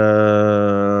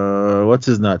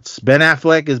his nuts? Ben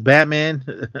Affleck is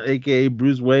Batman, aka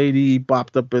Bruce Wayne. He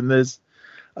popped up in this.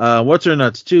 What's her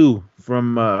nuts too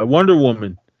from Wonder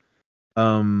Woman?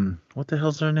 What the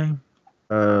hell's her name?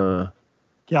 Gal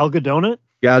Gadot.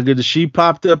 Gal Gadot. She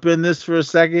popped up in this for a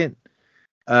second,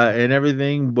 and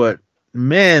everything. But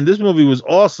man, this movie was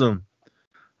awesome.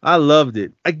 I loved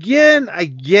it. Again, I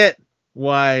get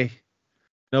why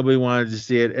nobody wanted to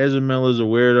see it. Ezra Miller's a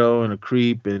weirdo and a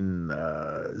creep and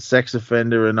sex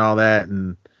offender and all that.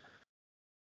 And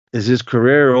is his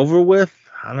career over with?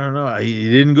 I don't know. He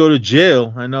didn't go to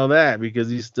jail. I know that because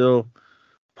he's still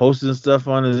posting stuff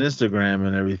on his Instagram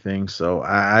and everything. So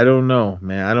I don't know,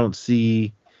 man. I don't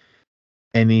see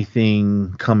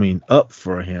anything coming up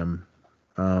for him.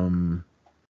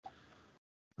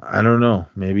 I don't know.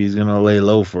 Maybe he's gonna lay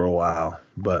low for a while,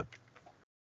 but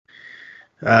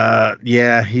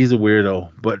yeah, he's a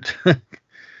weirdo. But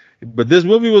but this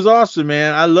movie was awesome,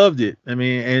 man. I loved it. I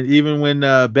mean, and even when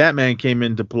Batman came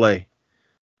into play,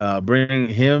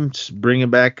 bringing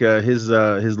back his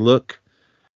look,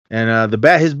 and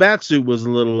his bat suit was a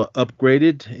little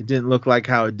upgraded. It didn't look like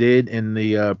how it did in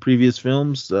the previous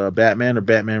films, Batman or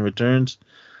Batman Returns.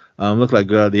 Looked like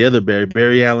the other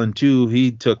Barry Allen too.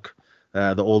 He took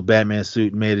the old Batman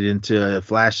suit and made it into a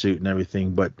Flash suit and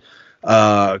everything. But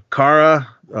Kara,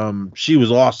 she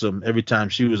was awesome every time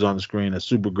she was on the screen as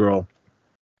Supergirl.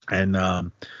 And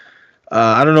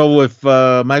I don't know if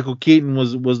Michael Keaton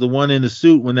was the one in the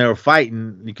suit when they were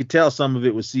fighting. You could tell some of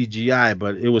it was CGI,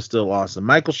 but it was still awesome.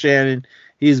 Michael Shannon,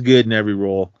 he's good in every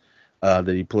role that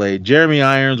he played. Jeremy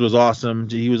Irons was awesome.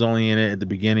 He was only in it at the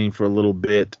beginning for a little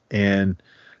bit. And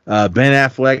Ben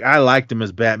Affleck, I liked him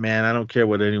as Batman. I don't care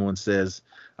what anyone says.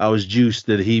 I was juiced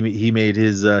that he made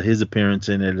his appearance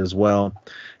in it as well.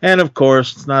 And of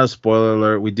course, it's not a spoiler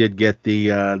alert. We did get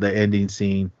the ending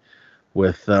scene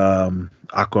with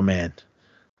Aquaman,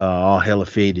 all hella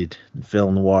faded, fell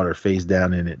in the water, face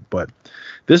down in it. But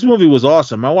this movie was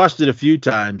awesome. I watched it a few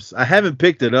times. I haven't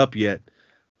picked it up yet,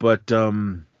 but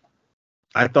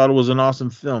I thought it was an awesome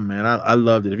film, man. I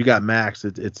loved it. If you got Max,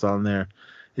 it's on there.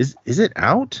 Is it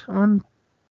out on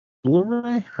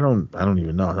Blu-ray? I don't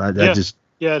even know. I just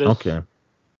it is. Okay.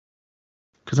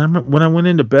 Because when I went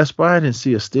into Best Buy, I didn't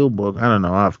see a steelbook. I don't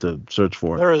know. I'll have to search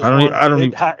for it. There is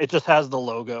it just has the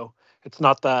logo. It's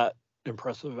not that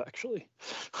impressive, actually.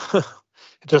 It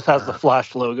just has the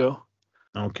Flash logo.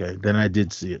 Okay, then I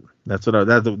did see it. That's what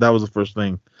that was the first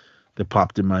thing that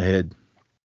popped in my head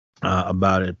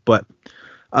about it. But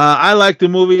I liked the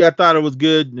movie. I thought it was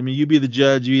good. I mean, you be the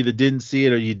judge. You either didn't see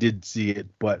it or you did see it.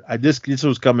 But this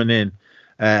was coming in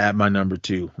at my number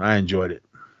 2. I enjoyed it.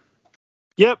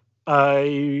 Yep,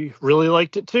 I really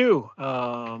liked it too.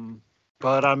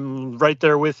 But I'm right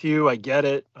there with you. I get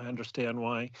it. I understand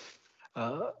why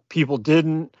people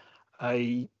didn't.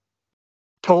 I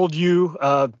told you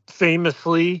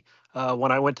famously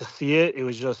when I went to see it, it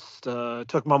was just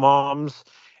took my mom's,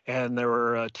 and there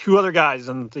were 2 other guys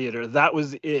in the theater. That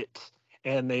was it.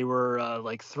 And they were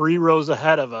like 3 rows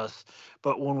ahead of us.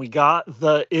 But when we got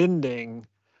the ending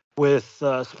with,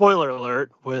 spoiler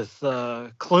alert, with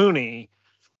Clooney,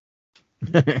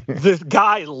 this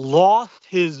guy lost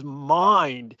his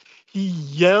mind. He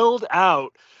yelled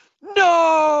out,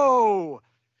 "No!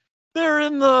 They're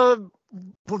in the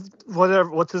whatever.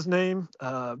 What's his name?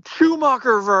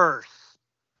 Schumacher-verse.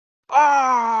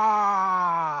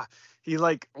 Ah!" He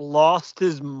like lost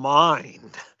his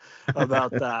mind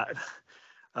about that.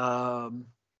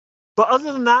 But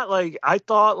other than that, like I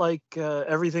thought, like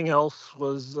everything else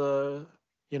was,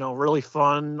 really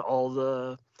fun.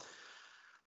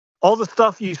 All the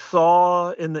stuff you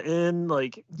saw in the end,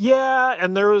 like, yeah,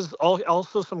 and there was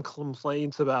also some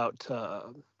complaints about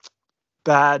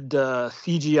bad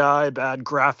CGI, bad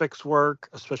graphics work,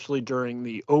 especially during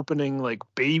the opening like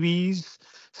babies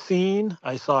scene.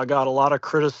 I saw got a lot of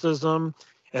criticism,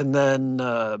 and then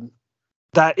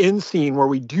that end scene where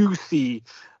we do see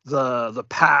the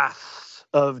past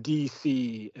of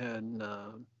DC and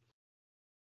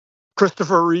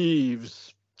Christopher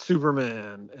Reeves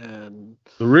Superman and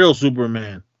The real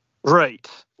Superman. right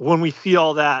when we see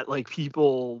all that, like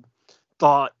people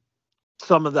thought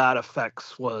some of that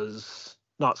effects was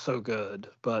not so good,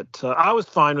 but I was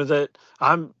fine with it.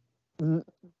 I'm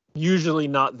usually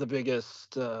not the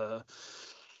biggest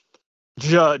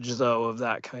judge though of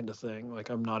that kind of thing. Like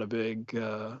I'm not a big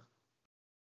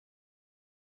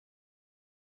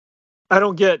I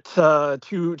don't get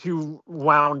too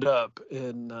wound up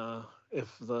in if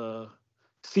the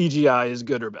CGI is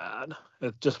good or bad.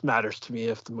 It just matters to me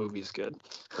if the movie's good.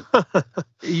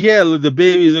 Yeah, the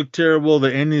babies look terrible.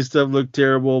 The ending stuff looked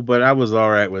terrible, but I was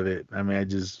all right with it. I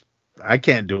mean, I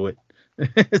can't do it.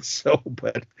 So,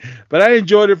 but I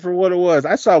enjoyed it for what it was.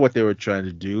 I saw what they were trying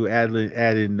to do,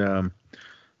 adding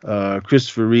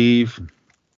Christopher Reeve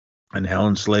and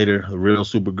Helen Slater, the real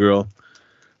Supergirl,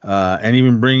 and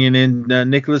even bringing in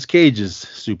Nicolas Cage's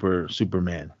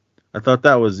Superman. I thought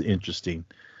that was interesting.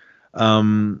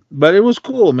 But it was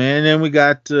cool, man. And then we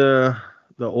got the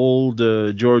old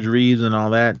George Reeves and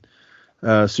all that,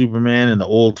 Superman, and the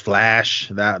old Flash.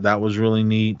 That was really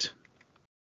neat,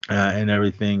 and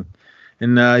everything.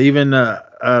 And even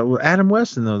Adam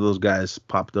West and those guys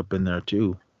popped up in there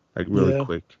too, like really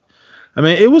quick. I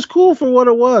mean, it was cool for what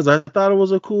it was. I thought it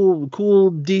was a cool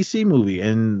DC movie,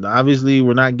 and obviously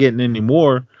we're not getting any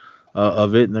more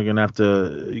of it, and they're gonna have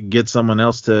to get someone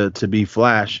else to be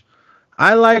Flash.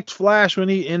 I liked Flash when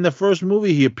in the first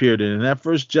movie he appeared in that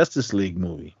first Justice League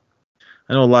movie.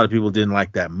 I know a lot of people didn't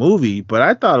like that movie, but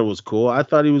I thought it was cool. I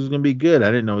thought he was gonna be good. I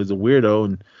didn't know he was a weirdo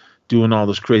and doing all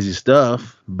this crazy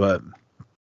stuff, but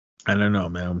I don't know,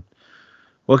 man.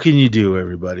 What can you do,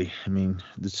 everybody? I mean,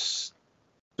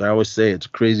 I always say it's a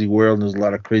crazy world and there's a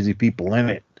lot of crazy people in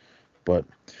it. But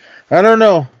I don't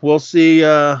know. We'll see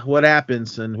what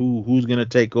happens and who's going to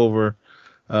take over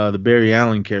the Barry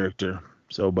Allen character.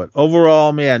 So, but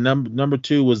overall, man, number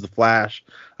 2 was The Flash.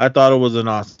 I thought it was an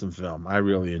awesome film. I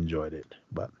really enjoyed it.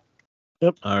 But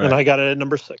yep. All right. And I got it at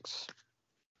number 6.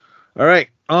 All right.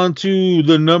 On to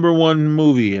the number 1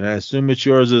 movie, and I assume it's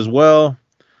yours as well.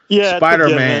 Yeah,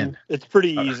 Spider-Man. It's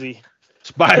pretty easy.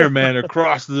 Spider-Man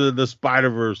Across the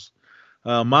Spider-Verse.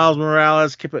 Miles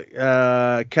Morales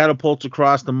catapults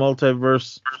across the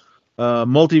multiverse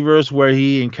where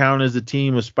he encounters a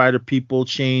team of spider people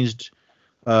charged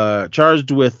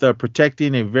with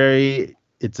protecting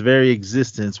its very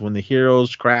existence. When the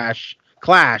heroes clash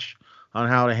on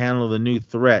how to handle the new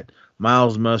threat,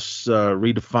 Miles must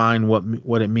redefine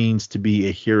what it means to be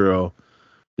a hero.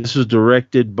 This was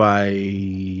directed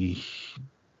by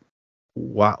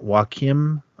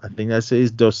Joaquim, I think that says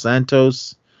Dos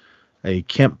Santos, a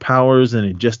Kemp Powers, and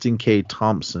a Justin K.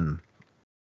 Thompson.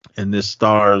 And this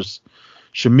stars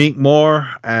Shameik Moore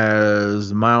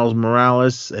as Miles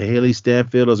Morales, Haley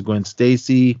Stanfield as Gwen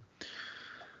Stacy,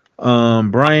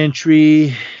 Brian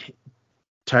Tree,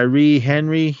 Tyree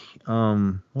Henry,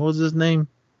 what was his name?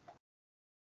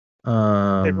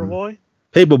 Paperboy.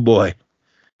 Paperboy.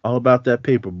 All about that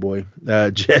Paperboy.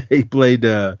 He played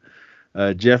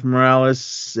Jeff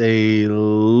Morales, a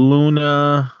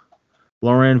Luna.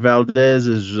 Lauren Valdez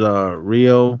is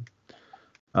Rio.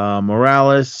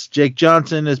 Morales. Jake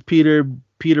Johnson is Peter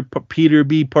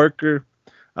B. Parker.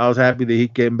 I was happy that he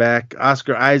came back.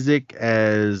 Oscar Isaac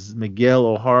as Miguel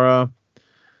O'Hara.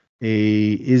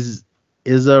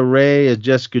 Issa Rae as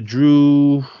Jessica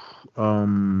Drew.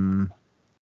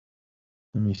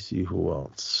 Let me see who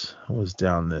else. I was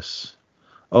down this.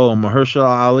 Oh, Mahershala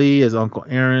Ali as Uncle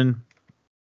Aaron.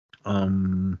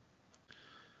 Andy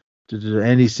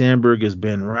Samberg as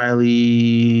Ben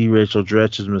Riley. Rachel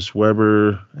Dretch as Miss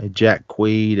Weber. Jack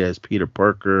Quaid as Peter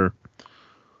Parker.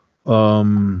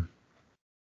 Oscar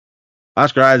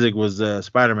Isaac was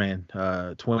Spider-Man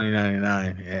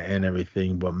 2099 and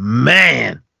everything. But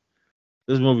man,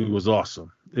 this movie was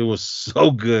awesome. It was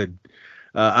so good.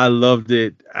 I loved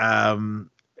it. And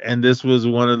this was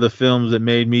one of the films that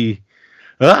made me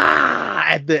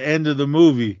at the end of the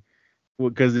movie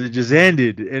because it just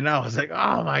ended. And I was like,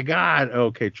 oh my God.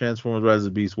 Okay, Transformers Rise of the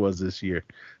Beast was this year.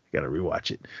 I got to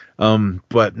rewatch it.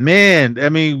 But man, I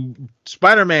mean,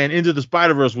 Spider-Man Into the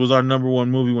Spider-Verse was our number 1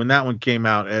 movie when that one came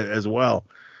out as well.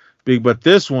 But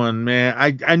this one, man,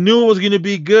 I knew it was going to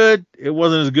be good. It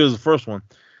wasn't as good as the first one.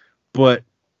 But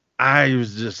I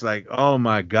was just like, oh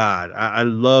my God, I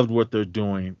loved what they're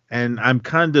doing. And I'm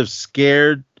kind of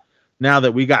scared now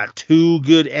that we got 2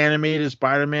 good animated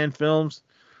Spider-Man films,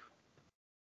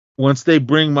 once they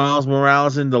bring Miles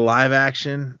Morales into live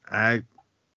action, I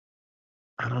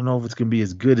don't know if it's gonna be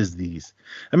as good as these.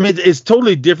 I mean, it's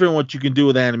totally different what you can do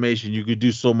with animation. You could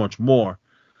do so much more.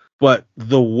 But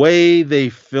the way they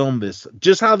filmed this,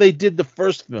 just how they did the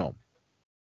first film,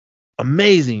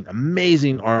 amazing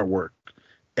artwork.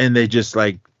 And they just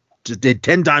did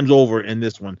 10 times over in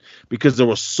this one because there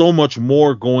was so much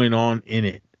more going on in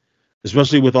it,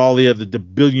 especially with all the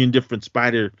billion different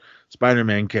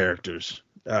Spider-Man characters.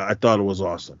 I thought it was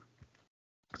awesome.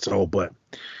 So, but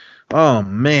oh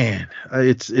man,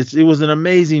 it was an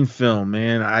amazing film,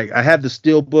 man. I had the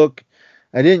Steelbook.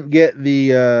 I didn't get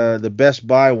the Best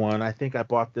Buy one. I think I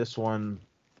bought this one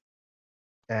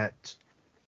at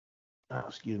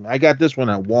I got this one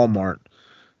at Walmart.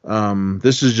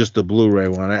 This is just the Blu-ray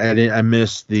one. I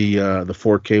missed the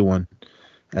 4K one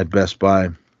at Best Buy.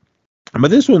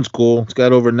 But this one's cool. It's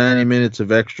got over 90 minutes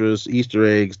of extras, Easter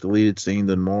eggs, deleted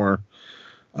scenes, and more.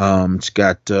 It's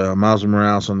got Miles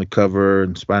Morales on the cover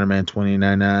and Spider-Man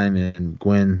 2099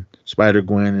 and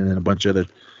Spider-Gwen, and then a bunch of other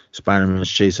Spider-Mans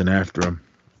chasing after him.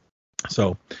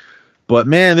 So, but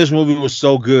man, this movie was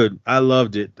so good. I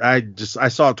loved it. I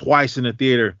saw it twice in the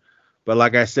theater. But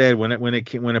like I said, when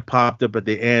it popped up at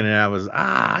the end, and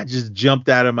I just jumped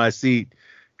out of my seat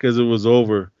because it was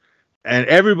over, and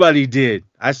everybody did.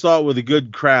 I saw it with a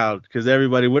good crowd because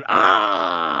everybody would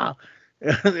and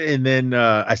then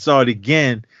I saw it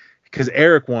again because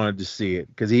Eric wanted to see it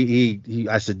because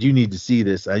I said, you need to see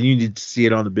this. You need to see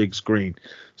it on the big screen.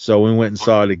 So we went and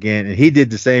saw it again, and he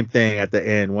did the same thing at the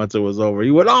end. Once it was over,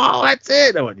 he went, "Oh, that's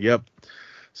it." I went, "Yep."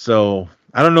 So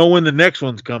I don't know when the next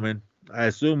one's coming. I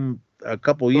assume a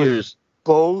couple years.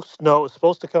 No, it's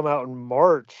supposed to come out in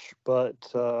March, but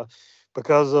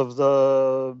because of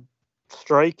the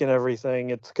strike and everything,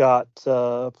 it's got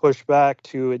pushed back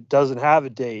to, it doesn't have a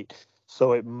date.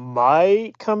 So it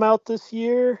might come out this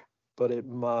year, but it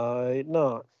might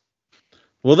not.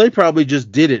 Well, they probably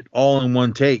just did it all in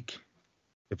one take.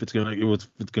 If it's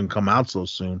gonna come out so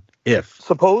soon.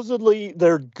 Supposedly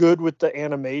they're good with the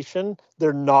animation,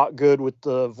 they're not good with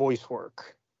the voice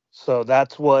work. So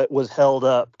that's what was held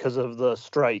up because of the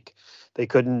strike. They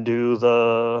couldn't do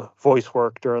the voice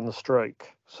work during the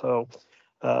strike. So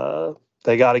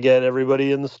they got to get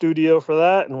everybody in the studio for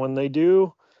that. And when they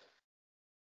do,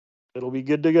 it'll be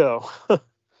good to go.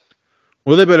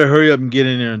 Well, they better hurry up and get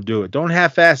in there and do it. Don't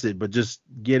half-ass it, but just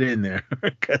get in there.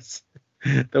 Because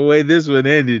the way this one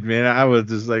ended, man, I was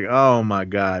just like, oh, my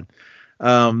God.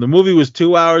 The movie was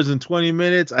 2 hours and 20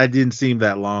 minutes. I didn't seem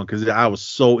that long because I was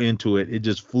so into it. It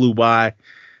just flew by.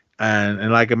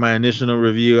 And like in my initial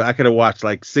review, I could have watched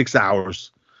like 6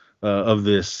 hours of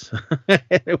this.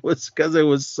 It was because it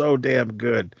was so damn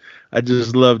good. I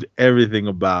just loved everything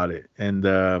about it.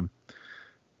 And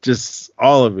just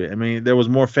all of it. I mean, there was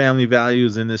more family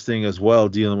values in this thing as well,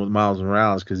 dealing with Miles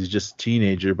Morales because he's just a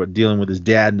teenager, but dealing with his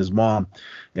dad and his mom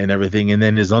and everything, and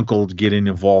then his uncle getting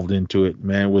involved into it,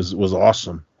 man, was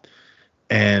awesome.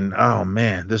 And oh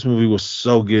man, this movie was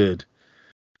so good.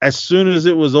 As soon as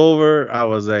it was over, I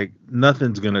was like,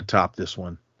 nothing's gonna top this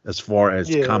one as far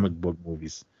as comic book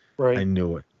movies. Right. I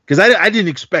knew it because I didn't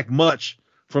expect much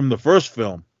from the first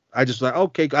film. I just like,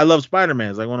 okay, I love Spider-Man.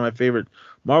 It's like one of my favorite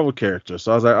Marvel characters.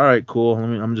 So I was like, all right, cool.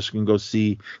 I'm just gonna go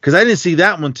see, because I didn't see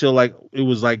that one until like it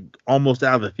was like almost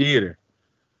out of the theater.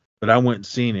 But I went and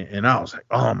seen it, and I was like,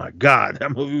 oh my God,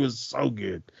 that movie was so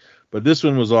good. But this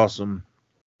one was awesome.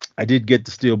 I did get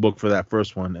the Steelbook for that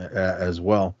first one as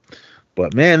well.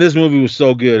 But man, this movie was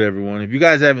so good, everyone. If you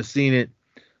guys haven't seen it,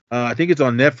 I think it's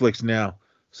on Netflix now.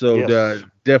 So yes,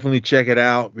 definitely check it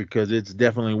out because it's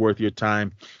definitely worth your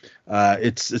time.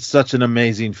 It's such an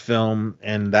amazing film,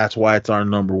 and that's why it's our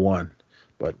number one.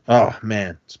 But oh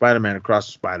man, Spider-Man Across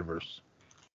the Spider-Verse.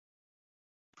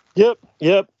 Yep.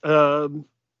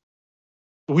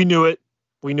 We knew it.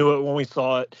 We knew it when we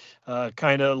saw it.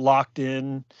 Kind of locked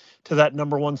in to that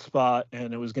number one spot,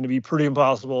 and it was going to be pretty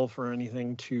impossible for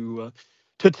anything to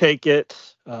take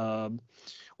it.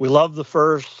 We loved the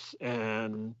first,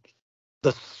 and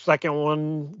the second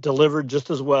one delivered just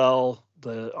as well.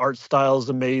 The art style is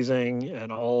amazing,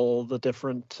 and all the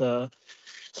different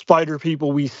spider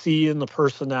people we see and the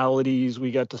personalities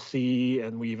we got to see,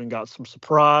 and we even got some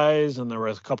surprise, and there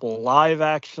was a couple of live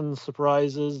action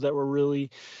surprises that were really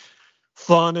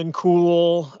fun and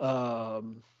cool.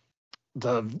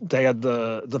 They had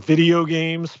the video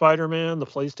game Spider-Man, the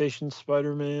PlayStation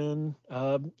Spider-Man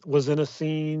was in a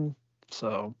scene.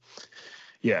 So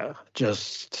yeah,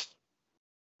 just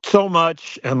so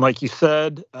much. And like you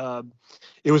said,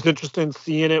 it was interesting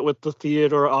seeing it with the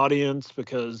theater audience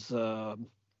because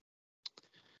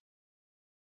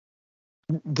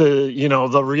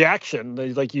the reaction,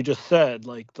 like you just said,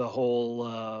 like the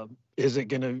whole is it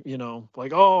gonna,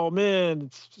 like, oh man,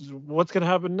 what's gonna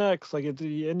happen next? Like, it's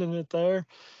the ending it there.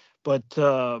 But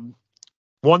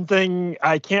one thing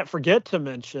I can't forget to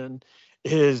mention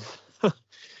is,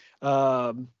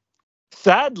 um,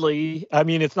 sadly, I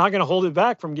mean, it's not going to hold it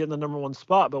back from getting the number one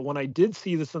spot. But when I did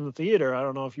see this in the theater, I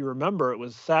don't know if you remember, it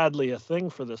was sadly a thing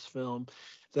for this film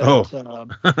that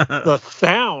the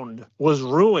sound was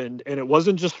ruined. And it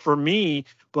wasn't just for me,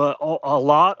 but a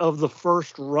lot of the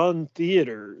first run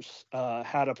theaters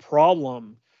had a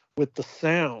problem with the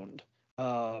sound.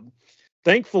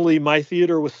 Thankfully, my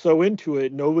theater was so into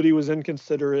it, nobody was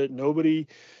inconsiderate. Nobody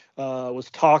was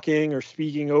talking or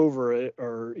speaking over it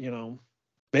or,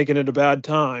 making it a bad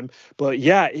time. But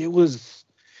yeah,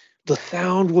 the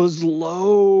sound was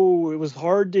low. It was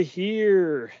hard to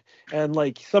hear. And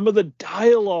like some of the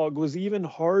dialogue was even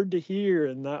hard to hear.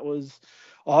 And that was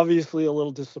obviously a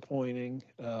little disappointing.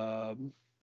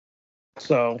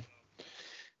 So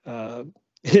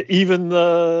even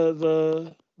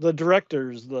the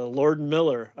directors, the Lord and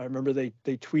Miller, I remember they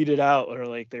tweeted out, or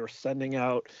like they were sending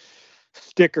out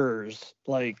stickers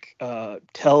like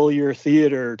tell your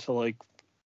theater to like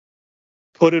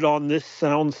put it on this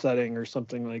sound setting or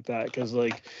something like that, because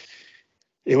like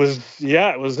it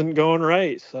wasn't going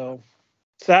right. So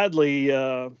sadly,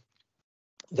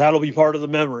 that'll be part of the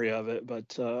memory of it.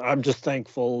 But I'm just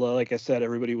thankful, like I said,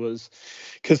 everybody was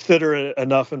considerate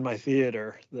enough in my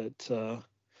theater that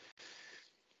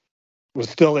was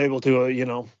still able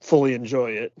to fully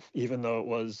enjoy it, even though it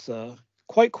was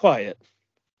quite quiet.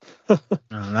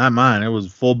 Not mine. It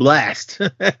was full blast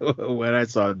when I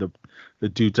saw it the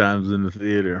 2 times in the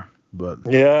theater. But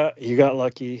yeah, you got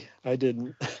lucky. I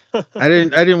didn't. I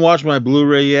didn't watch my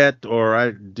Blu-ray yet, or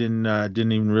I didn't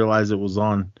even realize it was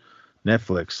on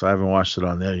Netflix. I haven't watched it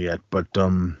on there yet. But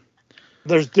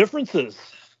there's differences.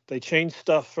 They changed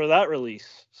stuff for that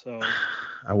release, so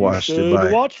I watched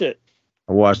it. Watch it.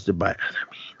 I watched it by other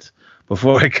means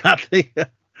before I got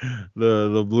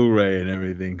the Blu-ray and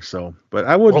everything. So, but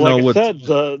I wouldn't know what. Like I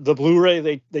said, the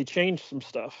Blu-ray they changed some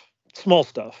stuff, small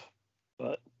stuff,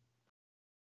 but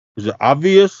is it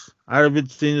obvious? I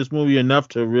haven't seen this movie enough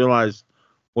to realize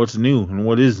what's new and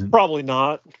what isn't. Probably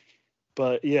not,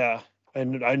 but yeah,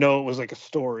 and I know it was like a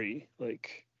story,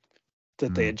 like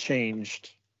that they had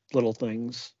changed little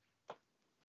things.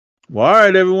 Well, all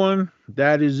right, everyone,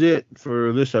 that is it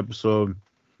for this episode.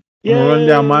 I'm gonna run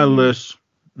down my list.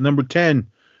 Number 10,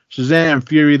 Shazam!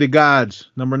 Fury of the Gods.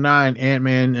 Number 9,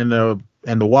 Ant-Man and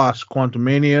the Wasp: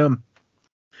 Quantumania.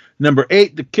 Number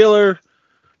 8, The Killer.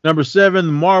 Number 7,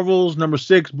 The Marvels. Number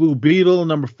 6, Blue Beetle.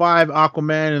 Number 5,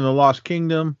 Aquaman and the Lost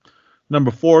Kingdom.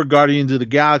 Number 4, Guardians of the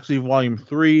Galaxy Volume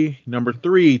 3. Number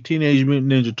 3, Teenage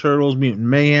Mutant Ninja Turtles: Mutant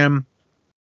Mayhem.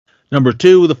 Number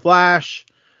 2, The Flash.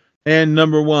 And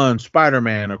number 1,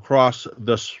 Spider-Man Across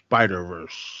the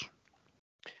Spider-Verse.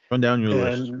 Run down your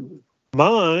list.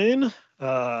 Mine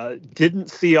didn't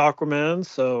see Aquaman,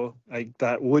 so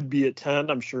that would be at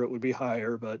 10. I'm sure it would be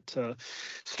higher, but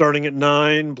starting at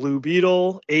 9, Blue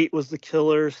Beetle. 8 was The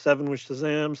Killer. 7 was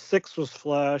Shazam. 6 was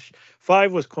Flash.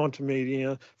 5 was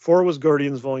Quantumania. 4 was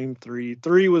Guardians Volume 3.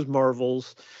 3 was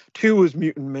Marvels. 2 was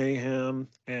Mutant Mayhem.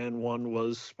 And 1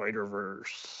 was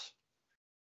Spider-Verse.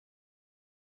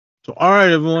 So, all right,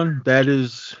 everyone, that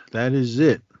is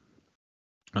it.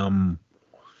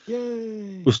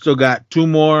 Yay! We still got 2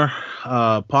 more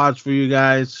pods for you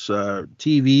guys.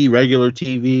 TV, regular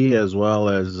TV, as well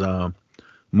as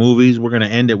movies. We're gonna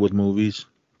end it with movies.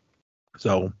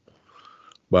 So,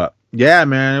 but yeah,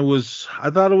 man, I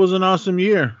thought it was an awesome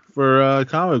year for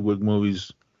comic book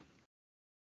movies.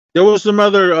 There was some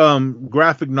other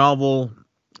graphic novel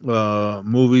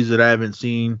movies that I haven't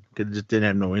seen because I just didn't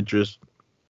have no interest.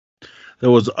 There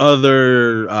was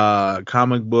other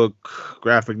comic book,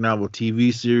 graphic novel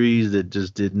TV series that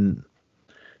just didn't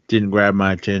grab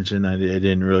my attention. I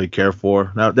didn't really care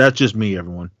for. Now that's just me,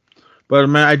 everyone. But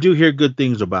man, I do hear good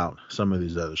things about some of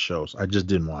these other shows. I just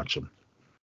didn't watch them.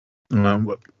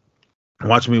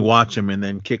 Watch me watch them and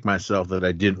then kick myself that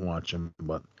I didn't watch them.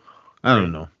 But I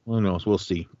don't know. Who knows? We'll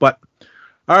see. But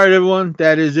all right, everyone,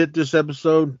 that is it. This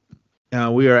episode.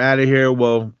 We are out of here.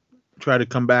 We'll try to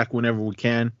come back whenever we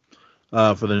can.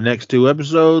 For the next 2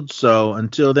 episodes. So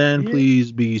until then,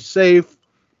 please be safe.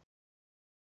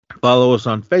 Follow us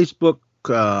on Facebook.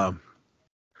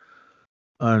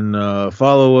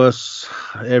 Follow us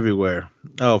everywhere.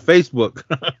 Oh, Facebook.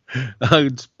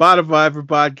 Spotify for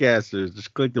podcasters.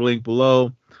 Just click the link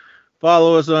below.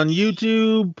 Follow us on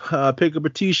YouTube. Pick up a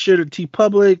t-shirt at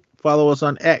TeePublic. Follow us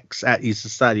on X at East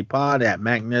Society Pod, at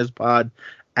MacNezPod,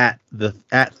 at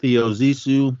Theo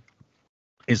Zissou.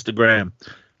 Instagram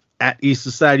at East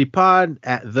Society Pod,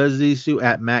 at The Zisu,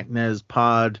 at MacNez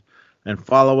Pod, and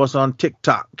follow us on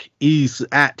TikTok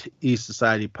at East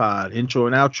Society Pod. Intro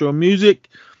and outro music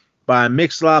by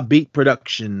Mixlaw Beat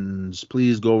Productions.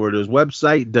 Please go over to his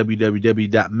website,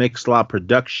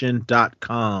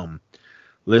 www.mixlawproduction.com.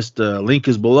 Link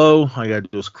is below. All you got to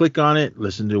do is click on it,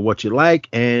 listen to what you like,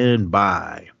 and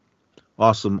buy.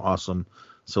 Awesome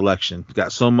selection.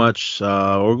 Got so much.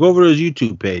 Or go over to his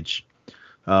YouTube page.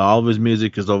 All of his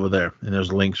music is over there, and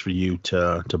there's links for you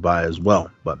to buy as well.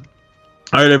 But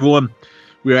all right, everyone,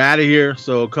 we're out of here.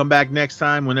 So come back next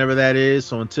time, whenever that is.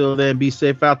 So until then, be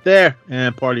safe out there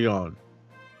and party on.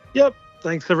 Yep.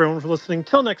 Thanks everyone for listening.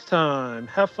 Till next time,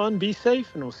 have fun, be safe,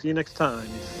 and we'll see you next time.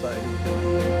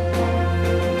 Society.